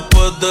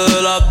después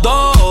de las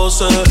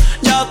 12.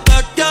 Ya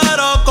te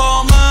quiero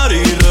comer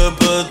y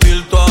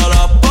repetir todas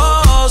las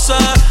poses.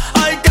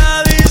 Hay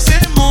que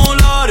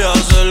disimular y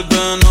hacer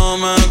que no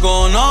me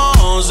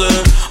conoce.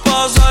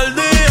 Pasa el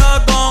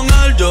día con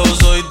él, yo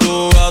soy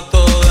tu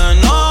gato de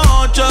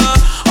noche.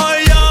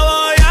 Hoy ya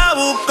voy a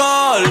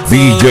buscar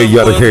DJ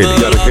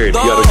Argelia.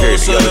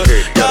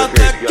 ya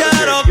te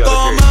quiero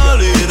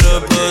comer y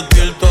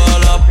repetir todas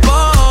las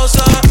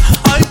poses.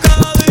 Hay que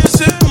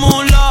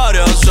disimular y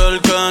hacer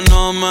que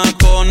no me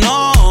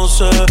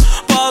conoce.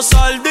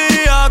 Pasa el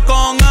día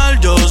con él,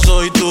 yo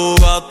soy tu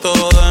gato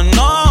de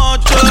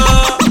noche.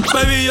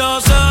 Baby, yo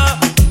sé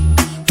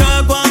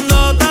que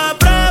cuando te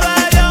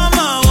pruebe yo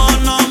me voy a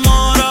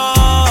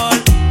enamorar.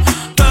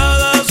 Que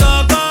de esa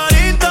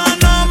carita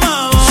no me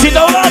voy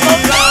a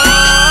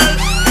olvidar.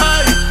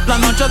 Ay, la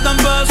noche está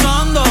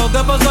empezando, que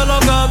pase lo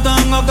que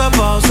tenga que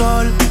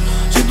pasar.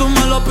 Si tú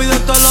me lo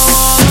pides te lo voy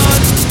a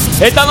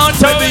dar. Esta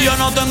noche, baby, yo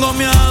no tengo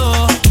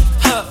miedo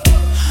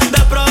de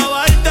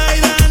probarte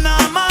y de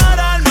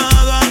enamorarme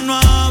de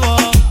nuevo.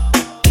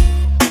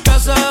 Que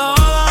se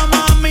joda,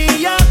 mami,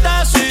 ya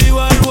te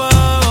sigo el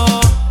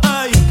juego.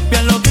 Ey,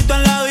 bien loquito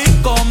en la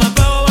disco, me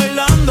pego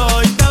bailando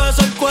y te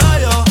beso el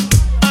cuello.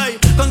 Ey,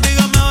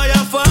 contigo me voy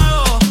a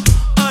fuego.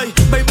 Ey,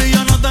 baby,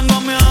 yo no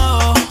tengo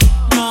miedo,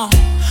 no,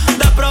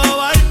 de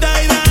probarte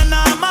y de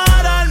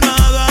enamorarme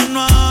de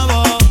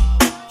nuevo.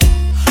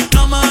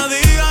 No me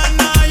digas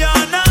nada, yo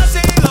he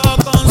nacido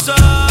con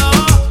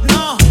cebo.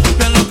 No,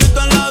 bien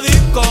loquito en la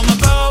disco, me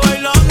pego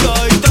bailando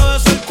y te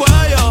beso el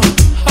cuello.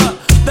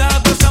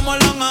 Deja que se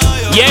muerdan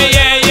ellos. Yeah,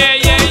 yeah, yeah,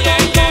 yeah, yeah,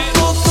 yeah.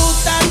 Tú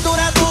tan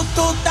dura, tú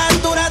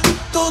tan dura,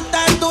 tú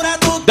tan dura,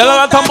 tú Dale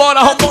la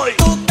tambora, homeboy.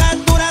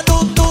 tan dura,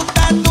 tú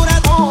tan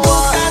dura, tú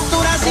tan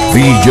dura, sí.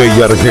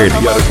 DJ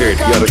Argelia.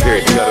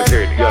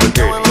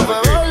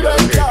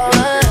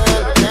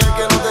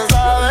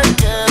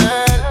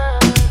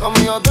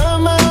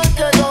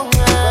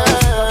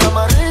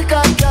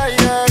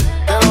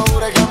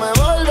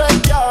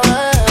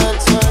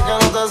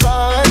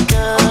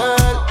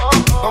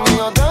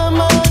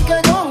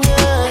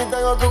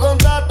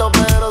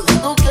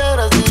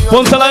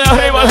 Pónsela de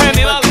arriba, el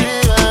genio,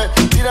 dale.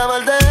 Tírame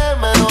el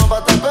DM, no pa'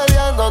 estar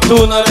peleando.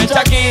 Tú no eres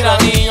Shakira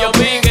ni yo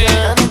pique.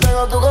 Ya no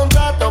tengo tu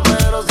contacto,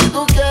 pero si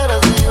tú quieres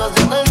sigo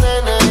haciendo el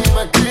nene y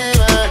me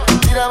escribe.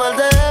 Tírame el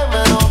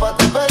DM, no pa'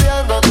 estar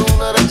peleando. Tú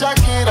no eres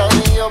Shakira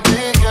ni yo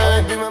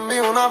pique. Y me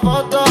envío una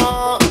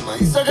foto, me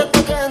dice que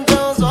toque entre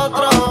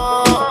nosotros.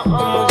 Y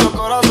muchos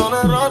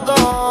corazones rotos.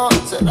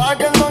 ¿Será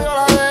que no yo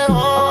la dejo?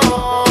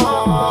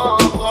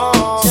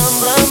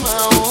 Siempre me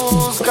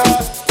busca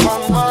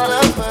cuando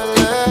le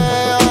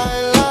pelea y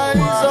la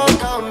hizo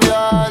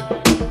cambiar.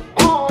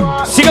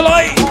 Síguelo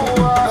ahí.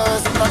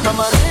 Esta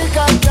cama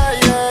rica que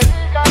ayer,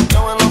 qué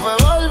bueno fue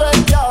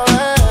volverte a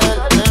ver.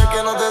 Es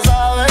que no te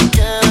sabes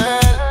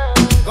querer,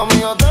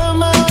 conmigo te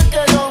mejor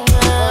que con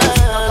él.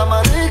 Esta cama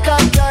rica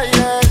que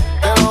ayer,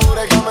 te lo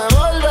juré que me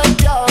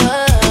volverte a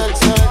ver.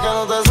 Sé que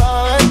no te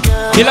sabes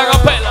querer, Y la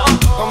capela.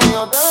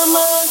 conmigo te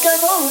mejor que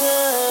con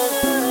él.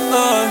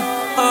 Ay,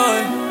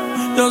 ay,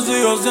 yo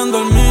sigo siendo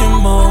el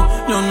mismo,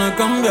 yo no he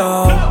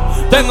cambiado.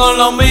 Tengo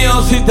lo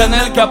mío sin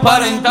tener que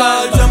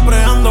aparentar.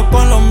 Siempre ando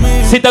con los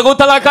míos. Si te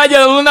gusta la calle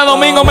de lunes a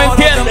domingo, ¿me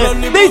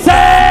entiendes? Dice.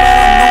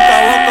 Nunca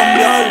voy a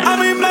cambiar. A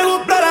mí me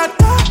gusta la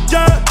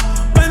calle,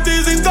 22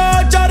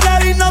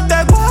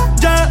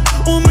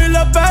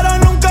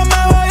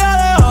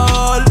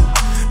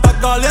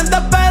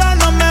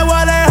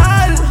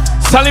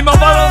 Salimos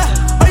para.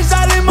 Hoy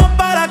salimos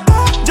para la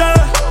calle.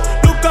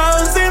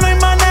 Buscado si no hay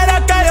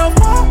manera que yo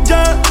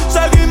falle.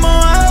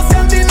 Seguimos a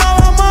 200 y no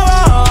vamos a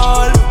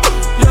bajar.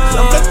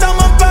 Siempre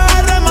estamos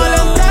para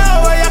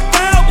maleanteo,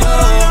 bellaqueo.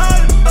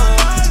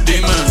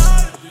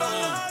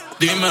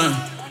 Dime,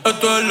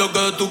 esto es lo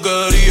que tú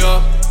querías.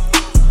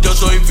 Yo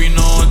soy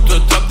fino, esto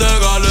es trap de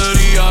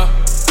galería.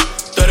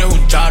 Tú eres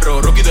un charro,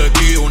 Rocky de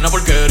aquí, una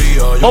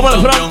porquería. Yo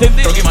un campeón,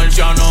 Rocky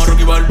Marciano,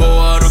 Rocky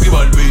Balboa, Rocky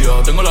Balbía.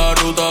 Tengo la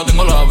ruta,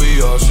 tengo la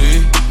vía,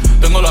 sí,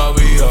 tengo la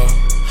vía.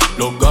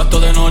 Los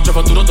gastos de noche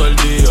facturo todo el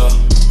día.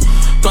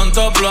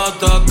 Tanta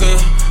plata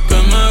que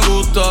me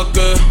gusta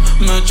que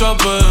me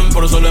chapen.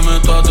 Por eso le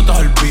meto a tetas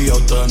al pía.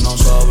 Ustedes no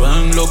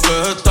saben lo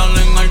que es estar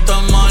en alta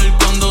mar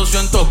cuando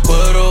siento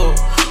cuero.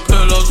 Que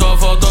los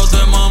zapatos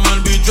te mame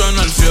el bicho en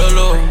el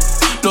cielo.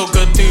 Lo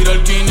que tira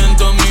el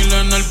 500,000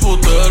 en el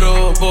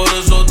putero. Por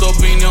eso tu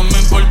opinión me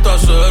importa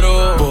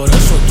cero. Por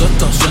eso tú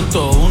estás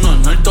 101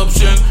 en el top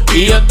 100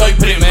 y yo estoy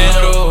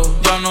primero.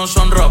 Ya no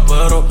son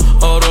raperos,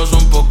 ahora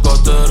son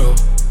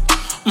pocateros.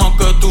 Más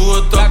que tú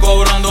estás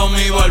cobrando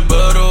mi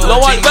barbero.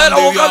 Los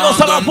barberos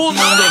buscándose la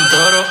punta.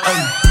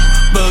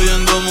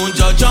 Bebiendo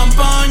mucha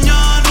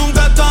champaña,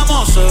 nunca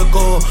estamos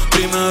secos.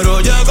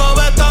 Primero llegó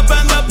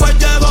Betapen, después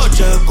llegó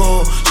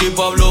Checo. Si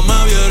Pablo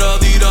me viera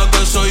dirá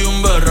que soy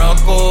un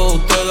berraco.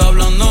 Usted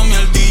hablando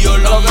mierdillo,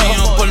 los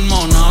míos por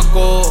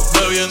Monaco.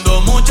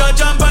 Bebiendo mucha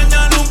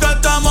champaña, nunca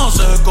estamos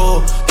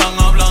secos. Están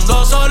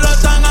hablando solo,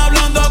 están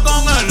hablando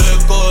con el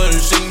eco.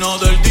 El signo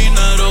del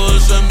dinero,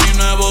 ese es mi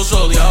nuevo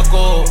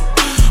zodiaco.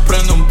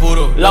 Prende un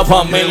puro, la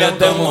familia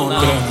te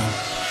monta.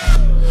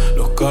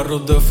 Los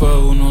carros de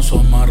F1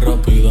 son más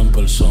rápidos en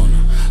persona.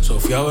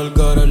 Sofía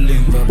Vergara es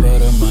linda,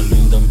 pero es más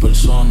linda en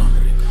persona.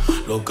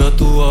 Lo que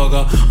tú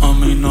hagas a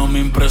mí no me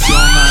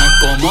impresiona. Es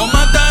como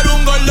meter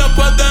un gol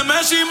después de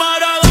Messi y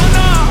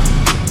Maradona.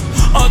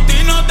 A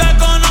ti no te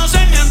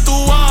conocen ni en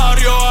tu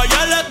barrio.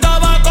 Ayer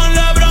estaba con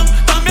LeBron,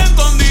 también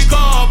con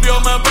DiCaprio.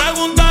 Me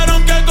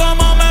preguntaron que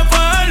cómo me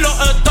fue en los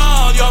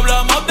estadios.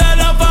 Hablamos de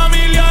la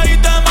familia y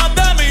temas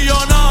de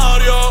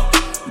millonarios.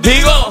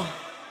 Digo,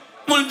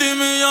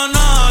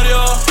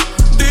 multimillonario.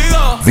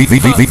 Digo,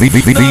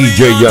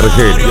 DJ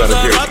Argelia.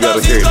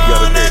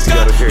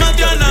 me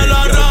tiene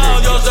la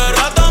radio. Hace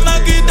rato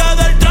me quité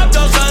del trap,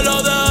 yo se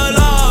lo del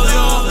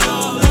audio.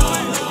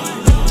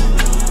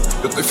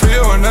 Yo estoy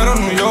frío, enero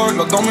en New York.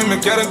 Los domis me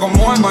quieren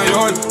como el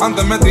mayor.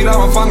 Antes me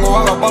tiraban fango,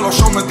 ahora pa' los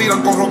shows me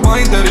tiran con ropa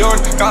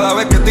interior. Cada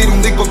vez que tiro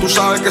un disco tú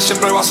sabes que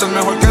siempre va a ser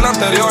mejor que el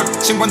anterior.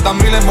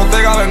 50,000 en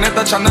Bottega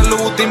Veneta, Chanel,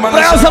 Louboutin,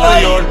 Valencia,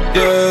 Nueva York.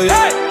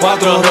 Yeah.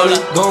 4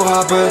 roles, 2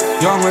 AP.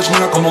 Yo amo es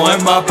como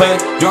Mbappé.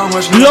 Yo amo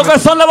es lo que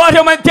son de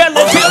barrio, ¿me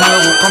entiendes?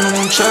 buscando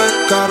un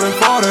check, carro y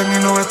foreign y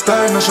no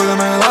esté. No soy de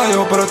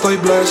medallo, pero estoy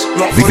blessed.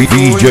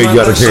 DJ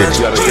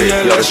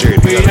Argelia.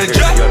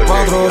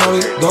 4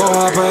 roles, 2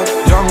 AP.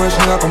 Yo amo es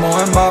como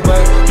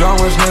Mbappé. Yo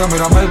amo es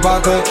mírame el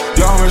bate.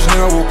 Yo amo es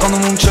buscando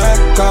un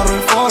check, carro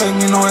y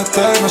foreign y no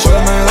esté. No soy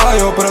de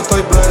medallo, pero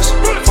estoy blessed.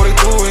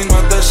 42 y no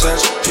es de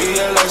sex. Y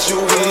el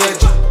SUV.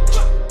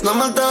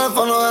 Dame el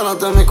teléfono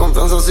delante de mi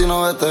confianza si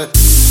no vete.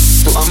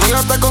 Tus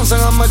amigas te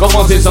aconsejan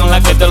como si son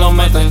las que te lo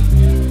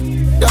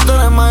meten. Ya tú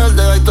eres mayor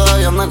de edad y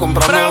todavía me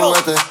comprando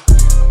juguetes.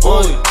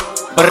 Uy,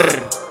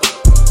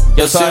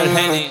 yo soy el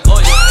genio.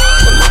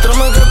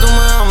 Demuéstrame que tú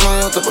me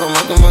amas, yo te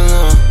prometo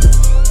mañana.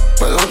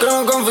 Perdón que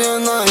no confío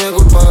en nadie, es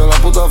culpa de la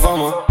puta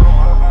fama.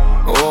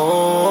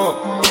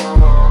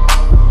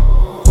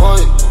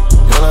 Hoy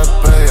yo le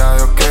pedí a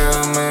Dios que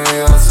en mi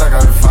vida saca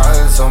el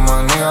falso.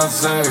 Manía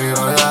se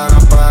viró y ahora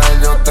para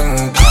él yo tengo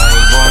un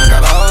carbón.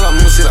 Carajo la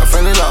música, la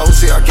Feni y la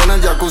UCI, aquí en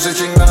el jacuzzi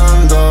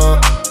chingando.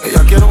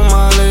 Ella quiere un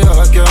mal y yo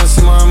la quiero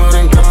encima de mí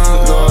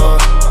brincando.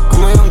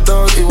 Como yo un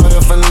toque y voy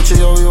a Felice y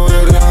yo vivo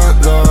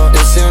llegando. Y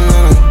así es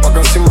nene, pa' que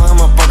encima de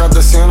más pacas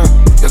te cienes.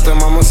 Yo te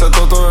mamo ese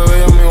toto bebé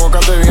y en mi boca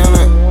te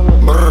viene.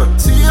 Brr.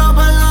 Si yo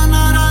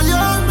perdonara a Dios,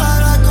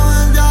 para con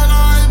el diablo,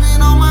 baby,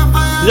 no me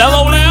falles. La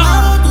doble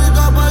A.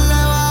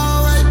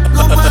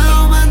 No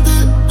puedo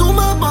mentir, tú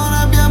me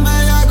pones bien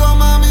bellaco,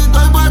 mami,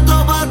 estoy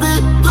puesto pa'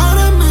 ti. Tú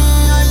eres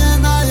mía y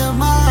nadie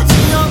más.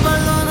 Si yo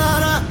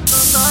perdonara,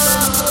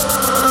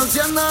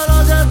 haciendo lo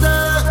que te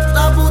dé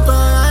la puta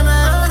gana.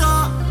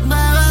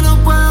 Bebé, no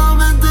puedo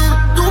mentir,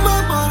 tú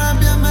me pones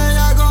bien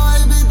bellaco,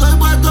 baby, estoy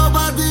puesto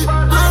pa' ti.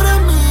 Tú eres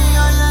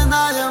mía y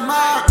nadie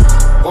más.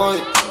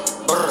 Voy,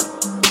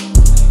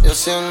 yo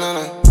soy el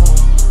nene.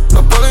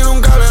 Los polis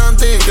nunca le dan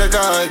ti que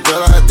cada vez que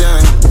la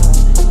detienen.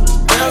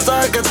 Ella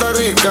sabe que está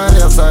rica,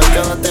 ella sabe que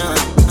la tiene.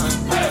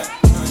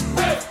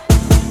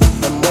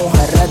 De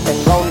mujeres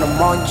tengo una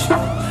moncha.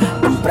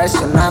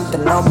 Impresionante,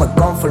 no me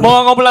conformo.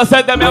 Vamos a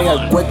complacerte, mi amor.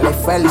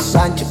 Feliz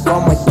Sánchez,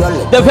 como yo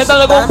le de fiesta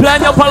de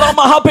cumpleaños,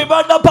 Paloma, happy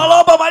birthday,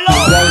 Paloma, bailó.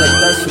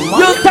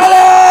 ¡Y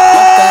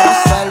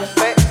ustedes!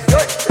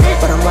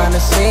 Pero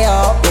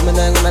amanecido,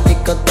 viviendo en una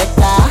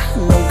discoteca.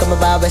 Nunca me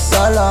va a ver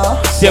solo.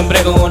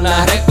 Siempre con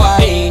una recua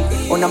ahí.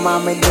 Una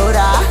mami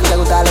dura, le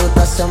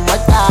gusta ser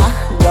muerta.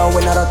 Yo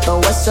voy a roto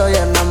hueso. soy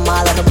una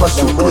madre, por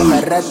su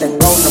mujer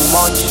tengo una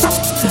mocha.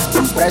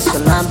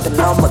 Impresionante,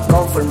 no me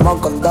conformo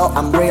con dos.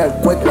 I'm real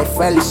quick like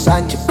Félix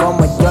Sánchez,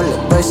 como yo le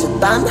doy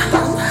setana.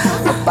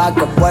 Pa'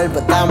 que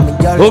vuelva también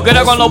yo le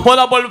Búsquela cuando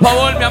pueda, por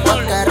favor, mi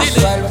amor.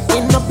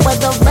 Y no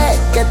puedo ver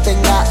que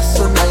tengas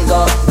una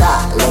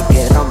algota. Le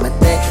quiero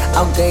meter,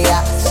 aunque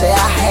ya sea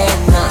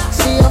ajena.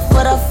 Si yo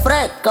fuera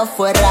fresca,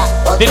 fuera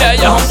otra dile a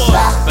ella,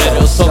 cosa.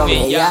 pero son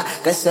ellas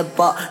que se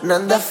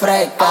ponen de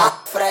fresca.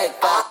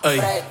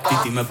 Ey,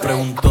 Titi me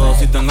preguntó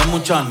si tengo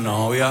muchas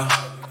novias.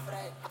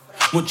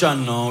 Muchas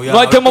novias. No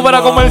hay tiempo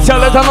para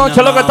comercial esta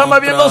noche, lo que están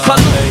bebiendo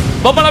salud.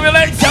 Vamos a la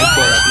violencia.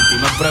 Titi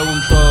me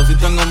preguntó si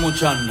tengo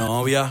muchas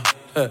novias.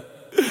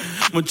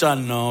 Muchas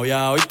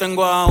novias. Hoy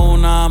tengo a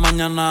una,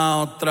 mañana a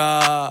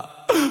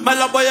otra. Me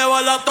las voy a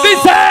llevar a todas.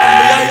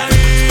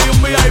 Dice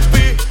un VIP,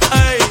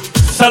 ey.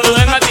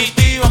 Saluden a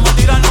Titi, vamos a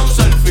tirarnos un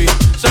selfie.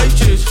 6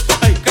 chis,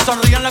 ey. Que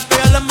sonrían las que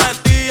ya les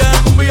metí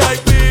en un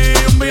VIP,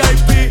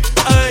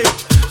 ey.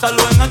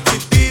 Saluden a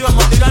Titi,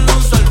 vamos a tirarnos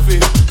un selfie.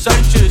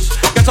 6 chis,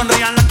 que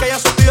sonrían las que ya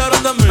se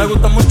olvidaron de mí. Me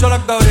gustan mucho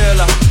las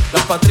Gabriela,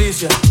 las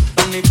Patricia,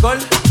 las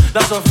Nicole,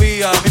 la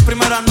Sofía. Mi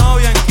primera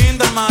novia en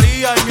Kinder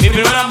María. Y mi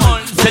primer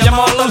amor se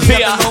llamaba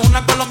Lucía. Tengo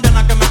una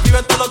colombiana que me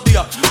escribe todos los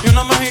días. Y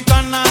una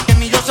mexicana que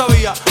ni yo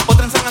sabía.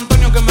 Otra en San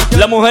Antonio que me quiere.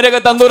 Las mujeres que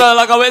están duras de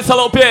la cabeza a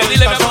los pies.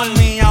 Dile, mi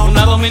amor.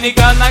 Una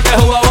dominicana que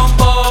juega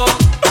bombón.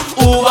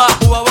 Uva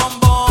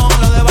bombón.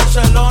 La de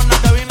Barcelona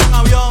que vino en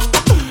avión.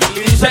 Y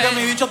dice que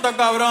mi bicho está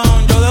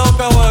cabrón. Yo dejo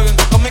que jueguen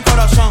con mi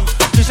corazón.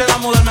 Quisiera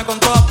mudarme con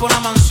todas por una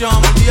mansión.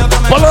 El día que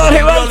me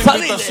la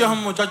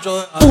invitación, muchacho,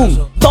 de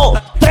 1, 2,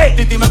 3.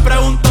 Titi me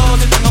preguntó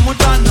si tengo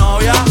muchas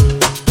novias.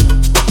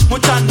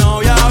 Muchas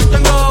novias. Hoy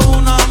tengo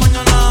una,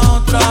 mañana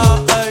otra.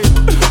 Ey.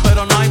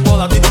 Pero no hay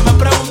boda. Titi me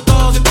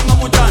preguntó si tengo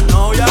muchas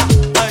novias.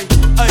 Ey,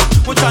 ey.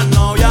 Muchas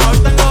novias. Hoy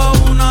tengo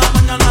una,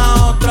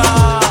 mañana otra.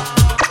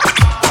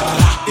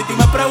 Titi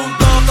me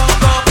preguntó.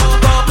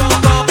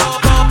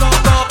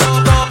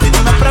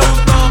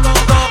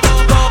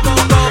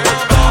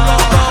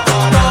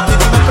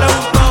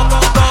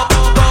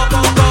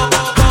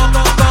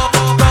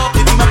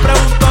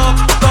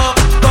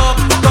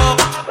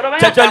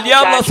 Chacho, el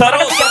diablo,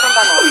 Zarosa.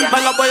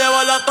 Me la voy a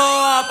llevar a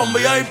todas pa' un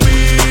VIP,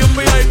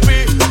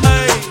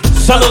 ey.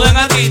 Saluden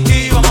a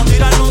Titi, vamos a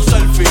tirar un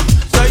selfie.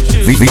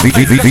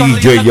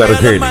 DJ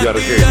Argel.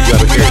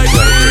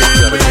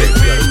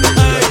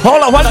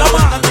 Hola, Juan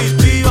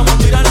Vamos a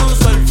tirar un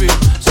selfie.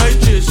 6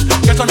 chis,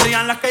 que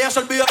sonrían las que ya se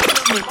olvidan.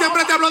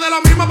 Siempre te hablo de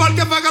lo mismo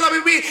porque fue que lo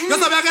viví. Yo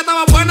sabía que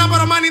estaba buena,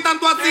 pero más ni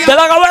tanto hacía. De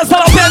la cabeza a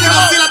la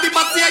pierna. Si la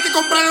tipa hacía, hay que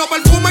comprarle los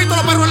perfumes y todos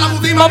los perros en la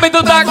budima. Mami, tú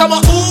estás como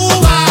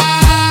uva.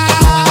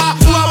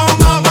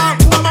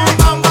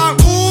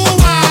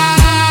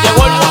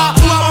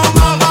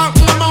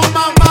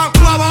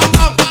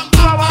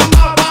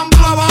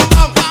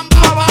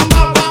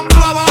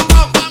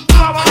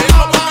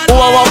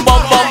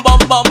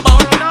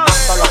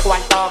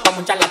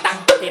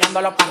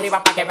 Tirándolo para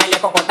arriba para que baile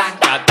cocotán.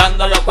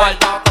 Gastando los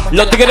cuartos.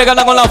 Los tigres que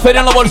andan con la feria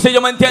en los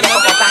bolsillos, ¿me entienden?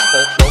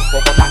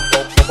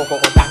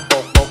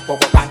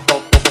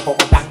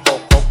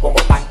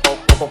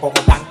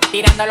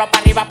 Tirándolo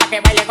para arriba para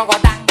que baile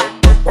cocotán.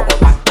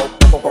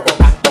 Tirándolo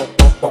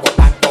para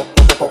arriba para que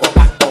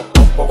baile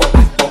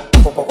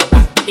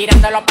cocotán.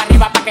 Tirándolo para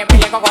arriba para que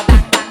baile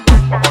cocotán.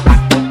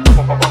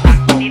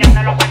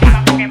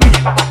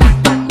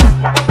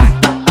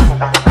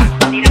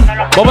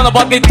 Vámonos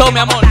para TikTok, mi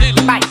amor.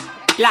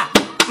 Baila,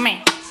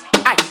 me,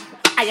 ay,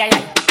 ay, ay,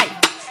 ay, ay.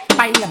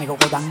 Baila, amigo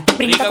Godán.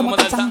 Brinca como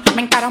Tarzán.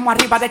 Me encaramo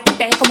arriba de ti,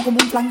 como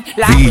un plan.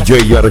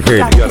 DJ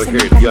Argel.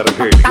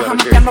 Estás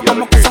jamaqueando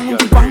como que son un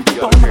tiguán.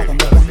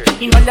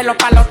 Y no el de los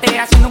palotes,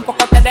 haciendo un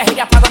cocote de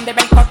gira para donde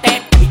ve el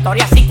cote.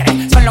 Victoria sí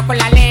cree, son locos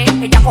la ley.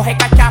 Ella coge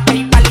cachape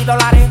y pali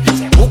dólares.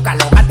 Se busca,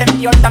 lo gasta en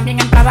Dior, también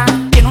en Prada.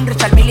 Tiene un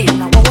Richard Mille y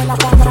una abuela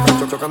cuadrada.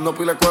 Chocando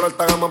pila cuero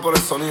alta gama por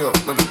el sonido.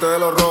 Metiste de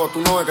los rojos,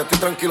 tú no ves que estoy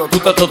tranquilo. Tú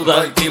estás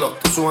tranquilo.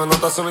 Tú subes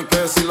notas, no hay que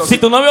decirlo. Si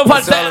tu novio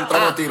falta.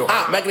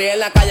 Me crié en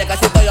la calle,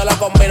 casi todo yo lo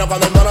combino.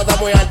 Cuando el mono está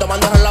muy alto,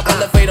 mando a la par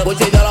de fino.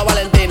 Cuchillo los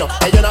Valentino.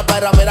 Ella una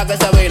perra, mira que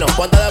se vino.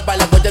 Ponte de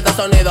espalda, escucha este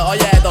sonido.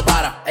 Oye, esto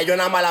para. Ella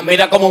una mala,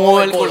 mira cómo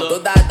mueve el culo. Tú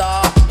estás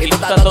todo, y tú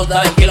estás todo, tú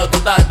estás de kilo, tú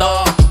estás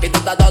todo. Y tú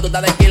estás todo, tú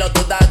estás de kilo,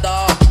 tú estás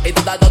todo. Y tú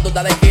estás todo, tú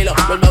estás de kilo.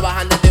 Vuelve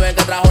bajando y ven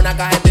que trajo una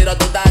caja de tiro,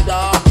 tú estás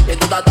todo. Y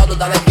tú estás todo, tú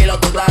estás de kilo,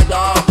 tú estás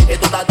todo. Y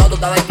tú estás todo, tú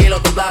estás de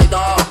kilo, tú estás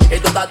todo. Y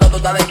tú estás todo, tú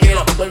estás de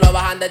kilo. Vuelve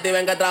bajando y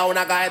ven que trajo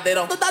una caja de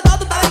tiro. Tú estás todo,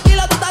 tú estás de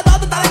kilo, tú estás todo,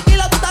 tú estás de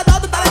kilo, tú estás todo,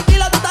 tú estás de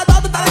kilo, tú estás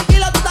todo, tú estás de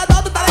kilo, tú estás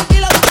todo, tú estás de kilo,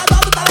 tú estás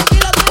todo, tú estás de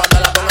kilo. Cuando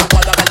la pongo en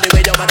cuatro que el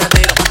divillo me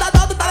retiro. Tú estás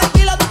todo, tú estás de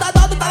kilo, tú estás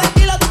todo, tú estás de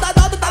kilo, tú estás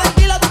todo, tú estás de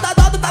kilo, tú estás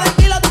todo, tú estás de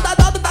kilo, tú estás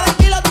todo, tú estás de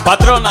kilo.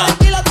 Patrona.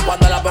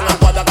 Cuando la pongo en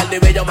cuatro que el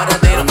divillo me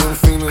retiro. Un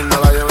fino y me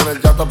la llevo en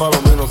el yata pa'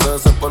 los minos. Se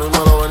desesperó y me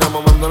lo venía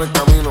mamando en el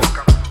camino.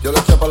 Yo le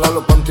eché pa'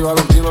 los panty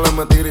valentinos. Le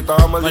metí,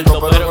 gritaba maldito,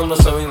 pero cuando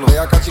se vino.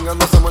 Ella acá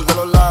chingando se muerde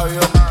los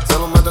labios. Se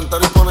los mete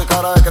entero y pone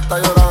cara de que está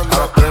llorando. A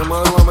las 3 de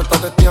madrugada me está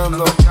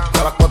testeando.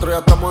 A las 4 ya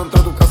estamos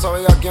dentro de tu casa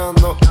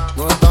bellaqueando.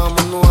 Nos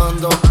estábamos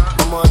nudando.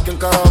 Vamos a ver quién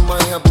carajo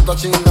más hija puta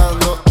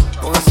chingando.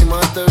 Con encima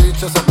de este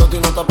bicho se explota y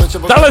no te apeche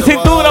porque Dale te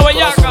va a cintura, dar el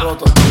corazón bellaca.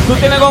 roto. Tú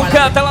tienes con qué,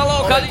 hasta la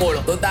loca.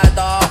 Tú estás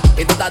todo,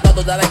 y tú estás todo, tú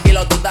estás de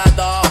kilo, tú estás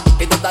todo,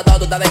 y tú estás todo,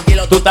 tú estás de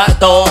kilo, tú estás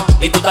todo,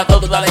 y tú estás todo,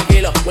 tú estás de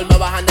kilo. Vuelve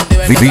bajando y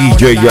ven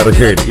DJ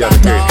Yargel. y tú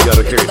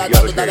estás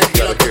todo, tú estás de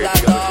kilo, tú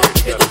estás todo,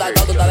 y tú estás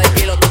todo, tú estás de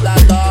kilo, tú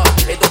estás todo,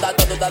 y tú estás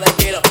todo, tú estás de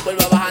kilo.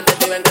 Vuelve bajando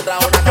y ven que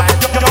trajo una caja.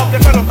 Yo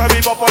prefiero estar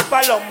vivo por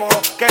palomo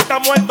que está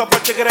muerto por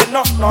tigre.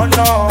 No, no,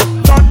 no,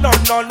 no, no,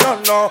 no, no,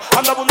 no.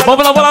 Anda abundando.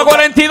 Vámonos por la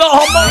 42,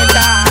 hombre.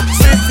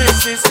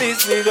 Sí,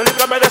 yo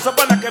líbrame de esos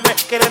panas que me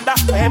quieren dar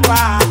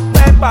pepa,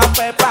 pepa,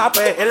 pepa,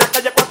 pe. En la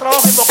calle 4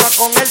 ojos y boca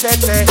con el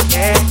DT.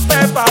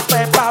 Pepa,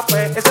 pepa,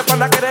 pe. Ese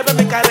pana quiere ver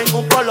mi cara en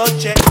un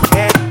poloche.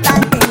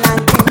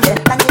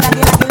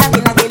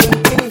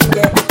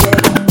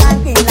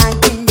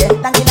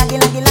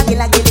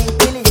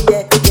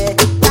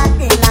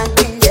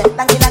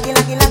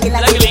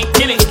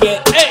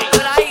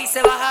 Por ahí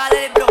se baja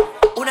del blog.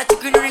 Una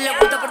chica y no le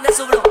gusta perder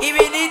su blog. Y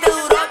viniste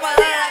duro para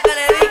dar la que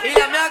le di. Y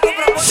la mía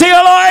compró.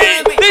 Síguelo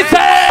ahí, dice.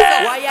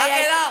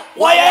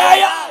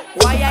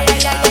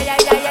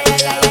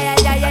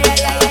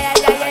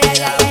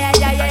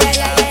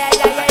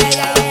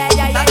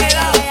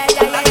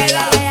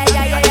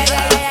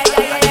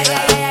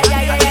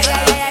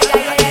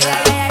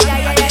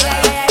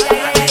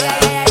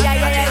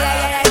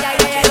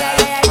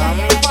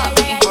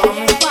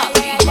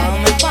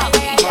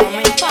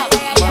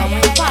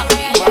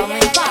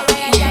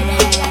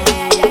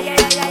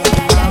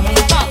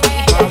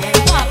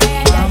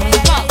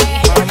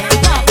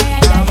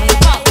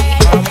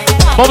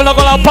 Vámonos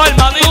con la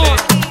palma, dile.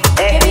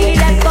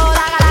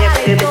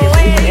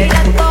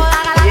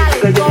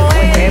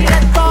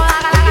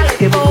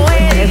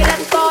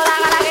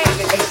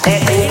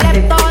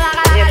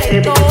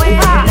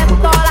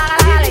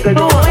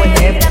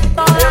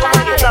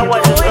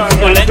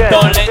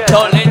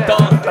 Lento.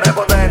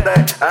 Prepotente,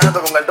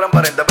 ando con el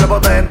transparente,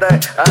 prepotente,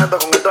 ando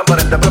con el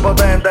transparente,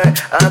 prepotente,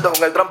 ando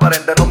con el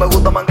transparente. No me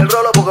gusta más el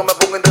rolo porque me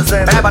pongo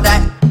indecente.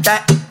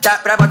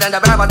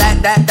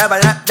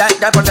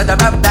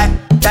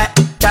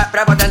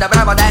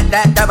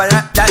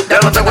 Ya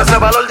no tengo ese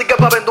valor de que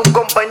pa' vender un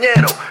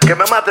compañero que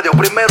me mate Dios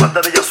primero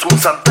antes de yo soy un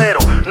santero.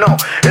 No,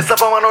 esa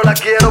fama no la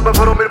quiero,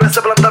 prefiero 1000 veces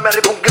plantarme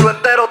arriba un kilo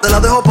entero. Te la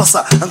dejo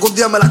pasar, aunque un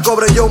día me la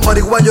cobre yo, un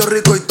marihuayo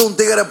rico y tú un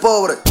tigre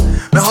pobre.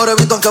 Mejor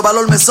evito aunque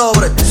valor me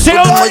sobre. Sí,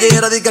 porque no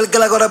lleguera di que el que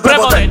la corre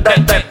prepotente.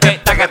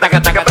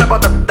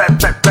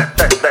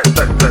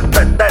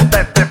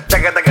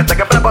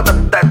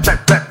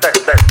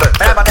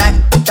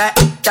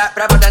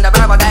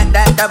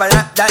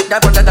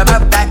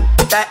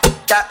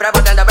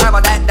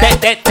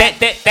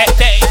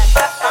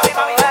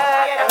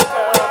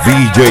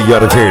 DJ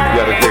Yargel.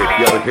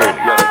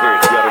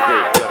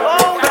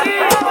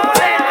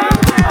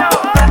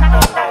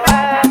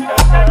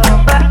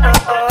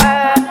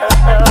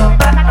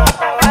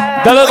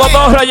 Dale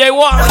cotorra, J1.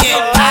 Oye,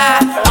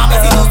 mami,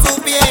 si tú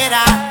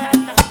supieras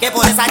que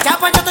por esa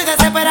chapa yo estoy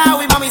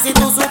desesperado. Y mami, si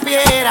tú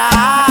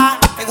supieras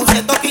en un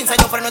 115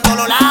 yo freno en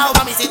todos lados.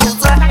 Mami, si tú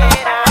supieras.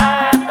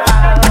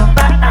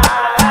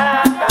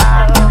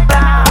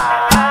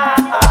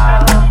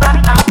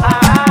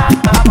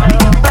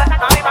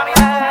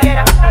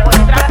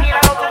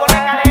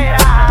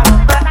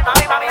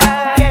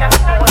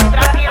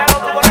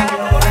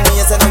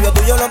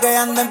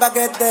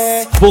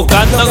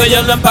 Buscando que yo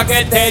ando en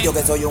paquete. Yo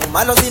que soy un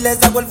malo si le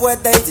saco el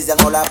fuerte. Y si se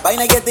armó la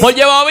vaina y que te Pues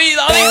lleva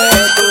vida, dime.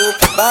 Tú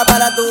vas para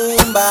la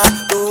tumba,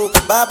 tú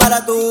vas para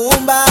la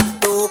tumba,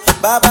 tú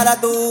vas para la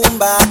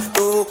tumba,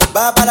 tú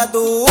vas para la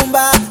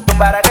tumba.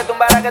 Tumbara que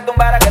tumbara que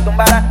tumbara que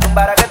tumbara,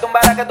 tumbara que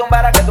tumbara que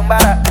tumbara que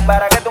tumbara,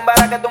 tumbara que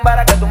tumbara que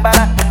tumbara que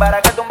tumbara,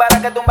 tumbara que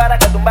tumbara que tumbara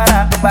que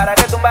tumbara, tumbara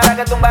que tumbara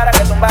que tumbara que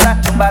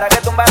tumbara, tumbara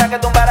que tumbara que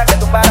tumbara que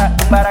tumbara,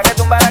 tumbara que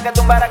tumbara que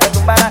tumbara que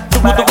tumbara.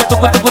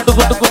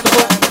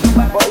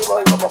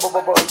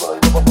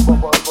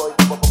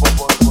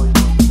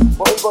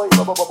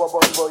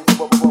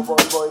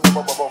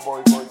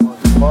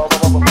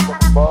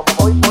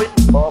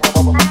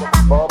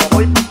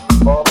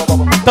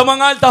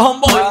 Toman alta,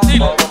 homeboy,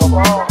 dile.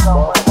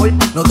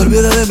 No te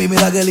olvides de mí,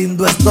 mira qué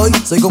lindo estoy.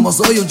 Soy como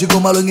soy, un chico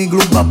malo en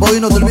inglés,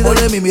 boy. No te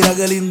olvides de mí, mira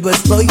qué lindo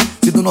estoy.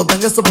 Si tú no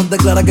tengas eso, ponte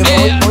clara que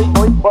voy.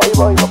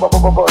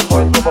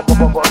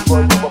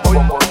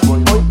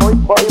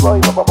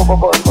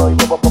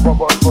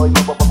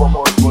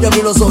 Y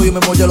abrí los ojos y me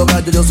molla los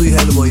gallos, yo soy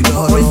Hellboy.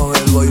 Mejor no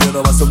Hellboy, de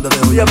nueva son de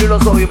hoy. Y abrí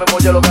los ojos y me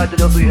molla los gallos,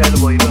 yo soy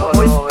Hellboy.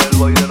 Mejor no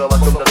Hellboy, de nueva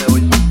son de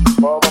hoy.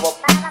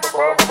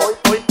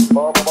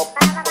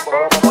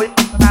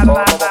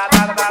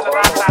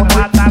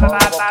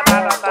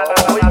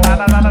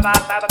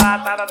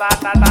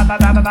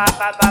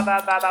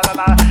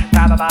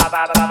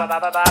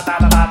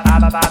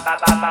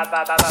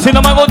 Si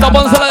no me gusta,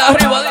 pónsela de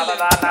arriba, dile.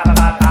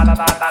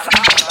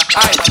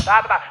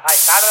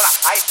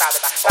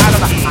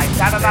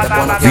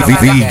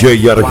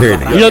 DJ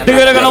Argenio. Y los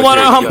tigres que no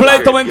manejan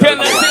pleito, ¿me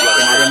entiendes?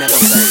 Que nadie me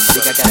conteste.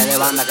 Y que quiere de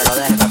banda, que lo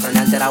deje. Que frene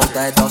altera a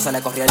ustedes todos se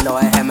le corrieron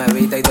los ejes. Me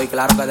viste y estoy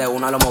claro que de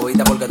una lo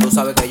moviste. Porque tú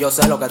sabes que yo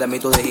sé lo que de mí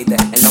tú dijiste.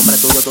 El nombre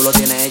tuyo tú lo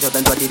tienes hecho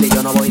dentro de ti. Y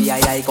yo no voy a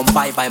ir ahí con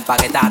pay pa'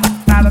 empaquetar.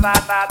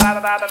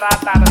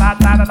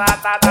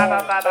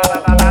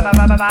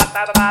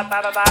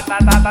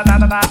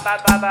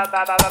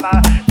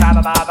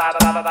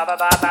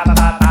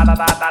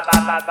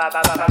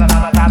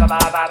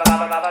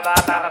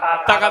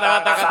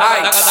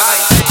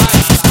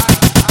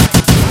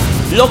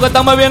 Lo que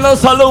están bebiendo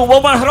salud,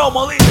 bomba el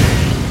romo, dice.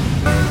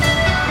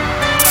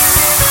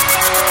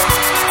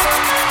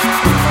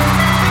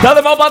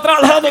 Dale más para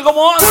atrás, gente,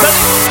 como hace.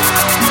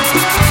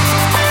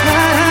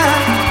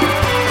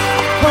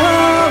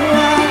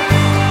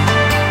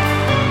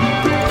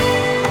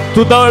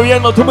 Tú estás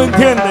bebiendo, tú me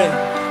entiendes.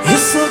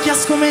 Eso que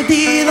has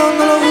cometido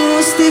no lo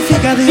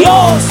justifica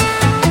Dios.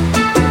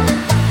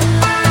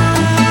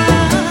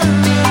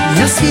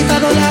 Y has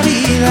quitado la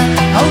vida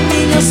a un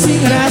niño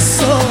sin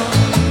razón.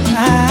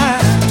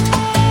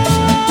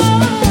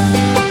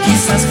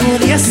 Quizás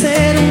podría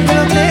ser un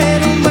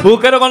pelotero.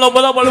 Busquero con los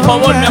pelos, por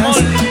favor, mi amor.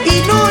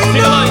 Y no.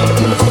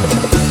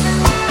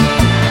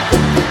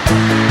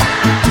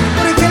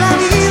 Porque la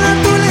vida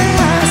tú le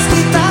has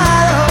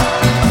quitado.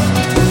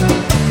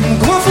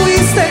 ¿Cómo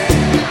fuiste?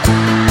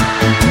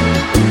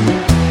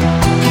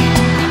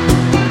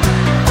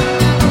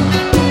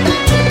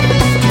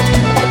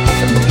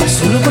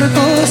 Solo por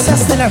cosas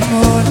del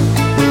amor.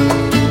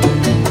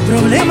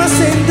 Problemas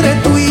entre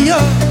tú y yo.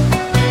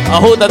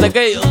 Ajústate,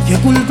 que yo. ¿Qué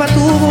culpa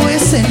tuvo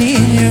ese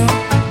niño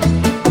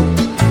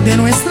de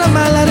nuestra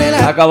mala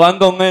relación? Acaban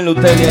con él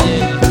ustedes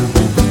ayer.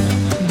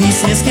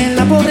 Dices que en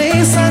la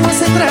pobreza no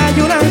se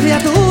trae una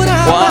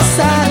criatura a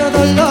pasar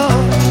dolor.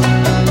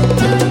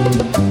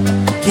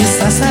 Que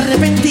estás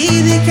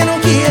arrepentida y que no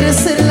quieres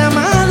ser la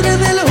madre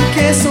de lo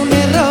que es un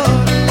error.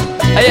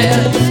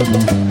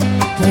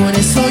 Por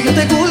eso yo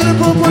te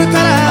culpo por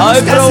carajo.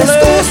 Que haces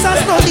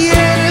cosas, no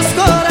tienes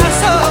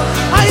corazón.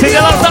 Ay, sigue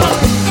Dios. lanzando.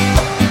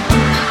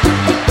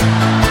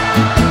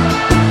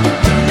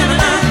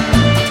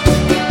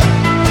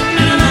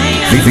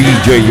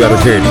 DJ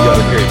Argenio.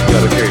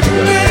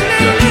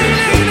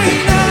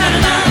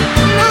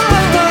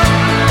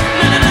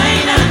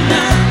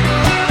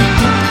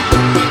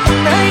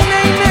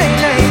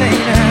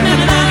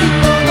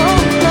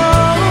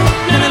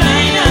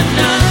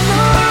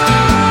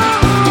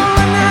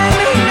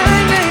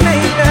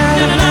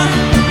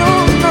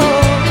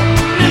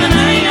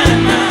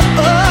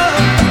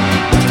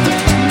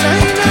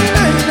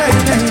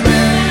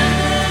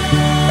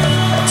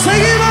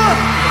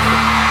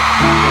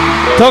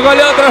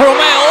 Tócale otro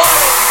Romeo.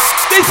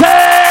 Dice.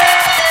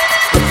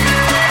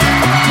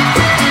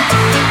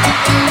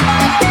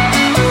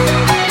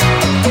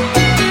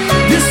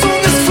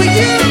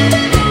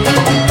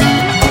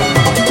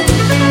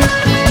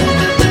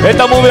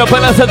 Esta movie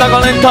apenas se está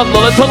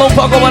calentando. De todo un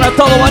poco para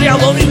todo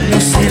variado. No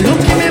sé lo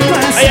que me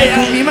pasa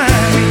con mi madre,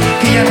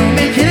 que ya no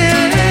me quiere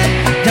ver,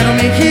 ya no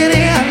me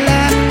quiere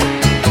hablar.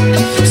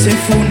 Se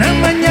fue una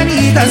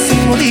mañanita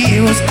sin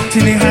motivos,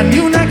 sin dejar ni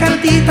una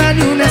cartita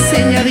ni una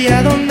seña de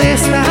a dónde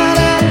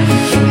estará.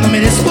 No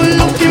merezco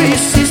lo que me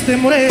hiciste,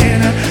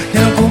 morena.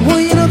 Ya no como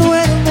y no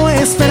duermo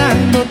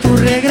esperando tu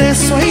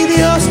regreso. Ay,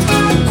 Dios,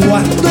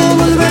 ¿cuándo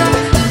volverás?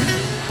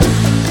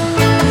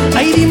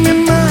 Ay, dime,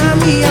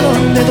 mami, ¿a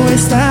dónde tú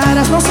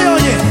estarás? No se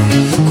oye.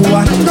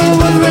 ¿Cuándo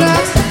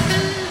volverás?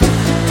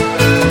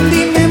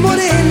 Dime,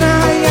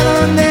 morena, ¿y a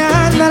dónde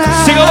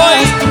andarás? Sigo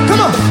hoy.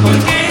 ¿Cómo? ¿Por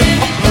qué?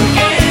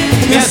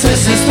 ¿Qué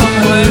haces esto,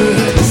 mujer?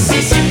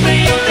 Si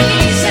siempre yo te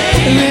quise.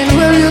 Me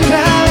vuelve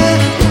otra vez.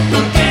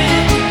 ¿Por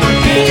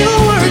qué? You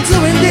were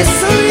doing this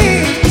to me.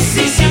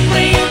 Si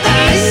siempre yo te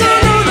quise.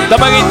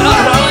 Dame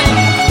guitarra.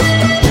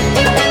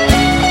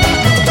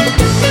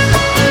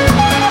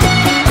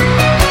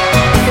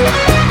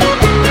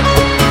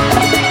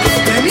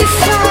 Let me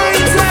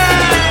find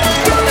that.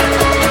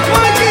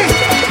 Mikey,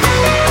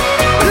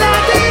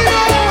 Latino,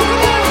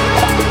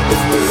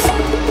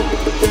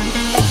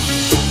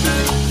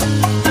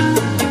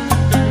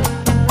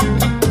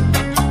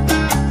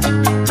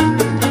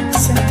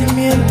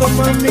 sentimiento,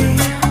 mami.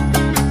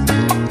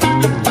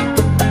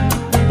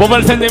 Ponme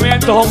el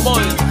sentimiento,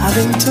 homeboy.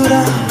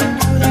 Aventura.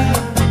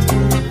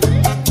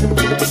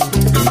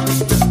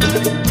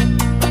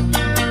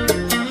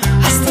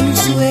 Hasta en un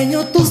sueño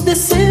tus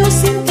deseos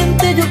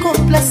intenté yo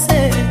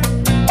complacer.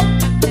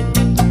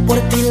 Por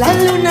ti la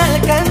luna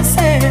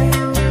alcancé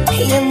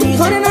y en mi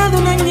jornada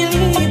un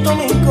angelito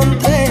me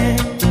encontré.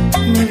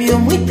 Me vio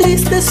muy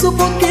triste,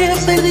 supo que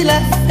perdí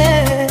la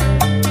fe.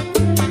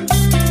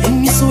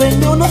 En mi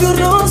sueño no vio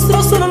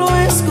rostro, solo lo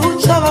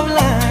escuchaba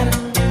hablar.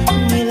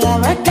 Me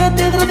daba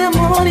cátedra de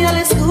amor y al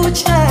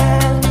escuchar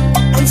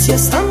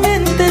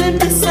ansiosamente le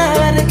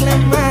empezaba a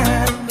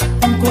reclamar.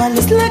 ¿Cuál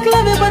es la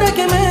clave para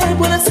que me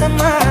puedas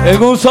amar?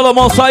 En un solo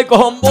mosaico,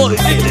 homeboy.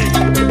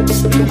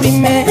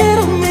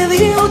 Primero me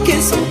dijo que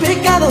es un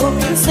pecado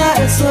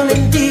pensar solo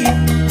en ti.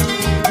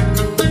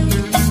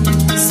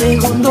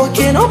 segundo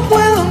que no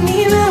puedo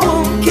ni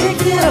debo, que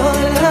quiero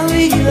de la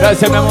vida.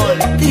 Gracias, mi amor.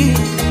 Por ti.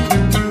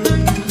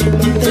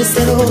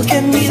 Tercero,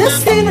 que mi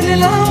destino en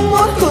el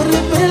amor corre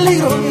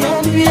peligro, me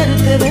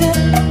advierte de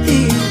ti.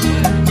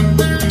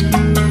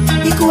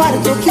 Y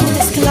cuarto, que un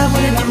esclavo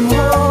en el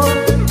amor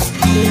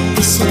le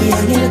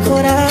pisotean el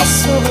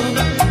corazón.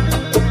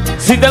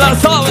 Si te la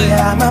sabes. Te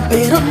ama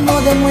pero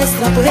no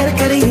demuestra tu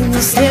cariño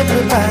y se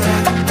prepara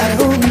para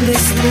un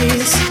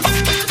desliz.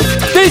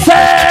 Dice.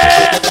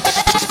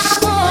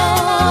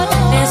 Amor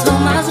es lo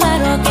más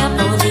raro que ha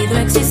podido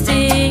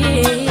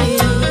existir.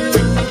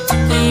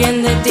 Quien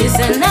de ti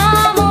se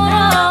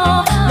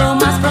enamoró, lo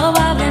más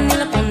probable ni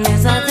le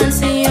pones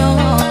atención.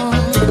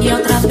 Y a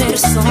otra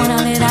persona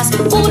le das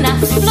una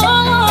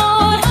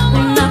flor,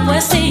 una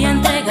poesía,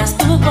 entregas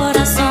tu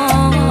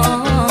corazón.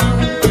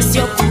 Si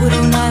ocurre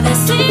una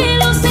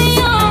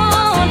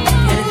desilusión,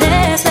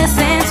 pierdes la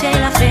esencia y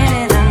la fe en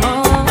el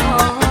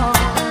amor.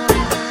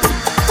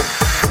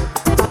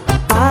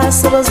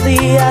 Paso los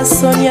días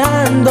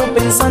soñando,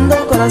 pensando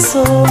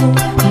corazón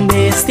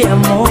de este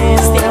amor,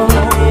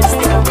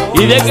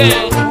 ¿Y de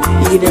qué?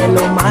 y de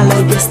lo malo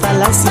que está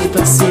la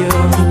situación.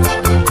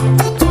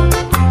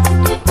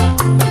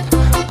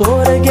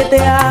 Porque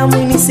te amo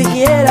y ni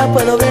siquiera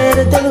puedo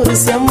verte,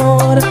 dulce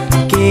amor,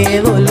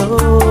 qué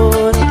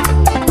dolor.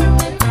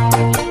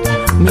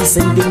 Mis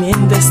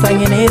sentimientos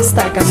están en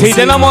esta canción. Si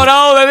te he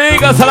enamorado,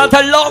 dedícasela,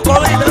 estás loco,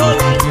 dilo.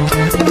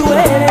 Tú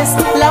eres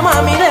la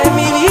mami de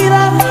mi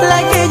vida, la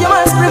que yo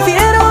más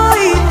prefiero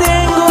y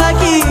tengo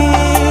aquí.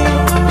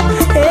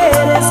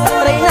 Eres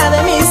reina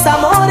de mis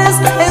amores,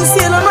 en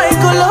cielo no hay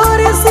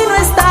colores si no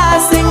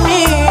estás en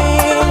mí.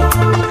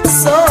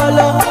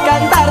 Solo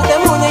cantarte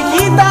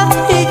muñequita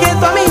y que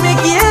tú a mí me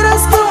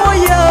quieras como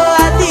yo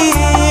a ti.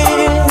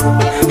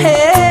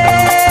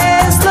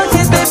 Es lo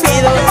que te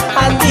pido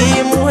a ti,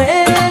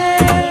 mujer.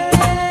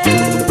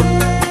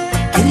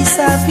 Qué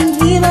risa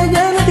fingida,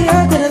 ya no te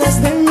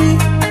acuerdas de mí.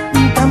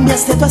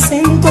 Cambiaste tu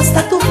acento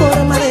hasta tu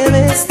forma de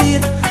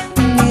vestir.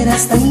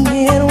 Eras tan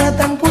ingenua,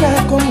 tan pura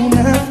como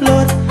una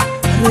flor.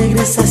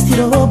 Regresaste a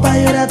Europa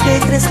y ahora te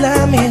crees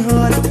la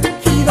mejor.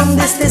 ¿Y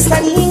dónde está esa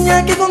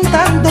niña que con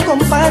tanto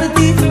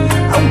compartí?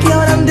 Aunque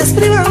ahora andes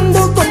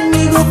privando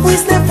conmigo,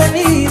 fuiste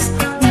feliz.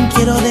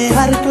 Quiero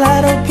dejar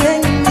claro que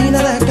en mi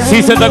nada cambió.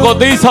 Si se te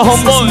cotiza,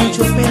 homeboy,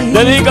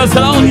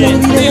 dedícasela, oye.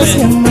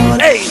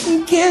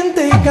 Ey. ¿Quién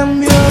te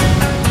cambió?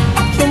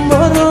 ¿Quién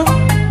borró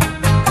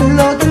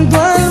lo que en tu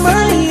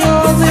alma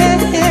yo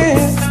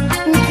dejé?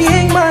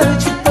 ¿Quién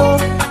marchitó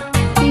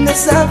de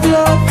esa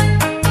flor?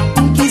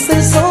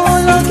 Quise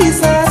solo,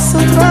 quizás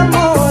otro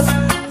amor.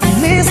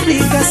 Una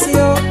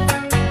explicación,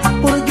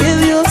 porque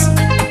Dios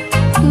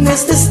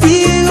es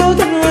testigo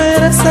que no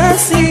eras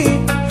así.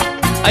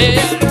 Ay, ay,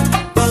 ay.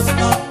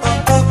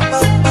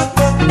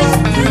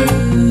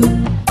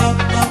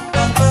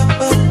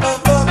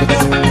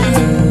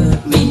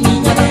 Mi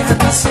niña, deja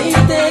tu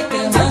aceite,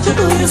 que el macho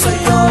tuyo soy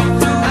yo.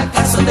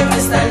 ¿Acaso te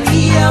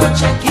prestaría o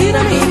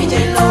Shakira, mi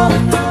J-Lo?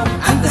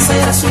 Antes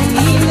eras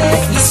humilde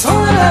y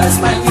solo hablaba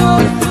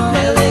español. Me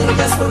alegro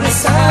que has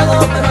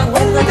progresado, pero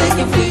acuérdate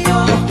que fui yo.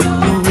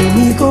 Lo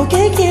único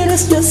que quiero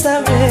es yo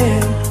saber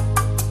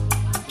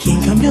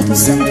quién cambió tus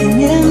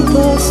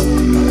sentimientos.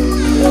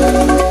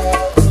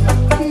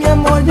 Mi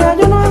amor, ya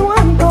yo no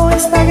aguanto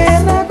esta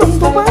guerra con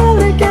tu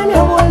padre que me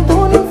ha vuelto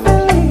un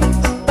infeliz.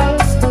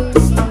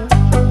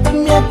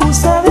 Me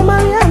acusa de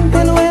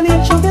maleante, no he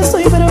dicho que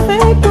soy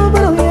perfecto,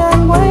 pero de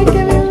algo hay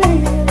que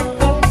vivir.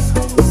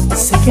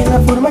 Sé que la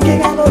forma que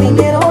gano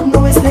dinero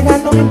no es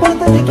legal, no me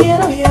importa, te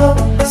quiero yo,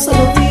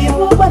 solo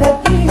vivo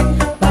para ti.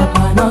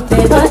 Papá no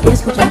te va a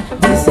escuchar,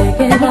 dice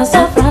que vas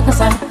a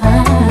fracasar.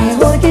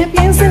 Mejor que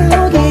piensen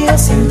lo que yo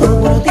siento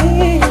por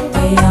ti.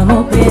 Te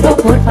amo, pero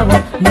por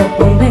favor, no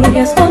ponga en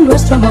riesgo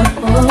nuestro amor.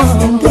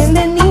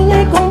 Entiende,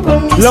 niña, y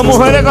compromiso. Las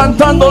mujeres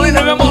cantando,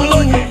 dile, mi amor,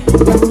 oye.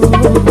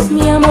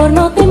 Mi amor,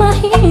 no te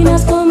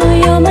imaginas cómo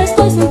yo me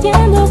estoy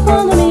sintiendo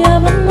cuando me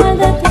hablan mal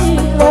de ti.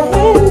 La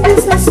gente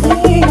es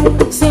así.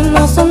 Si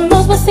no son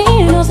los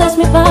vecinos, es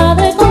mi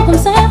padre, con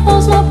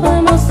consejos no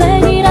podemos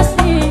seguir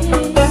así.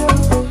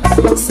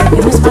 Sé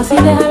que no es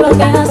fácil dejar lo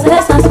que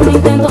haces, haz un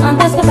intento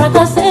antes que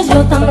fracases.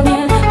 Yo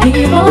también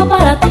vivo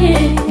para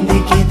ti.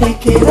 ¿De qué te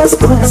quedas,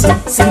 corazón?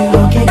 Si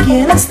lo que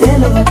quieras te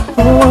lo doy.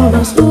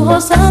 Los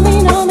lujos a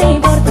mí no me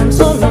importan,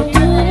 solo tú.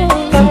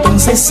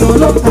 Entonces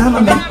solo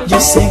ámame, yo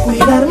sé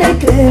cuidarme,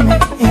 créeme.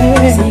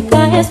 Si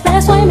caes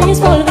preso ahí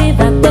mismo,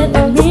 olvídate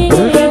de mí.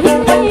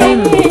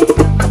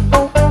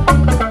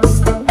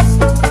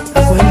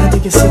 Acuérdate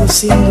que sigo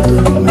siendo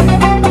tu número.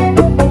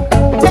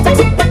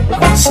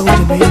 I'm a soldier,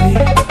 baby.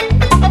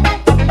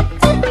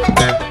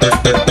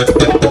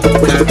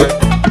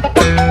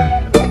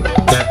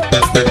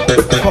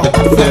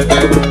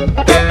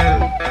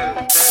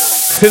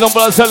 Ha sido un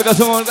placer, que es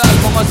un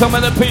orgasmo, más me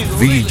despido.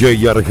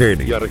 DJ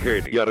Argeni.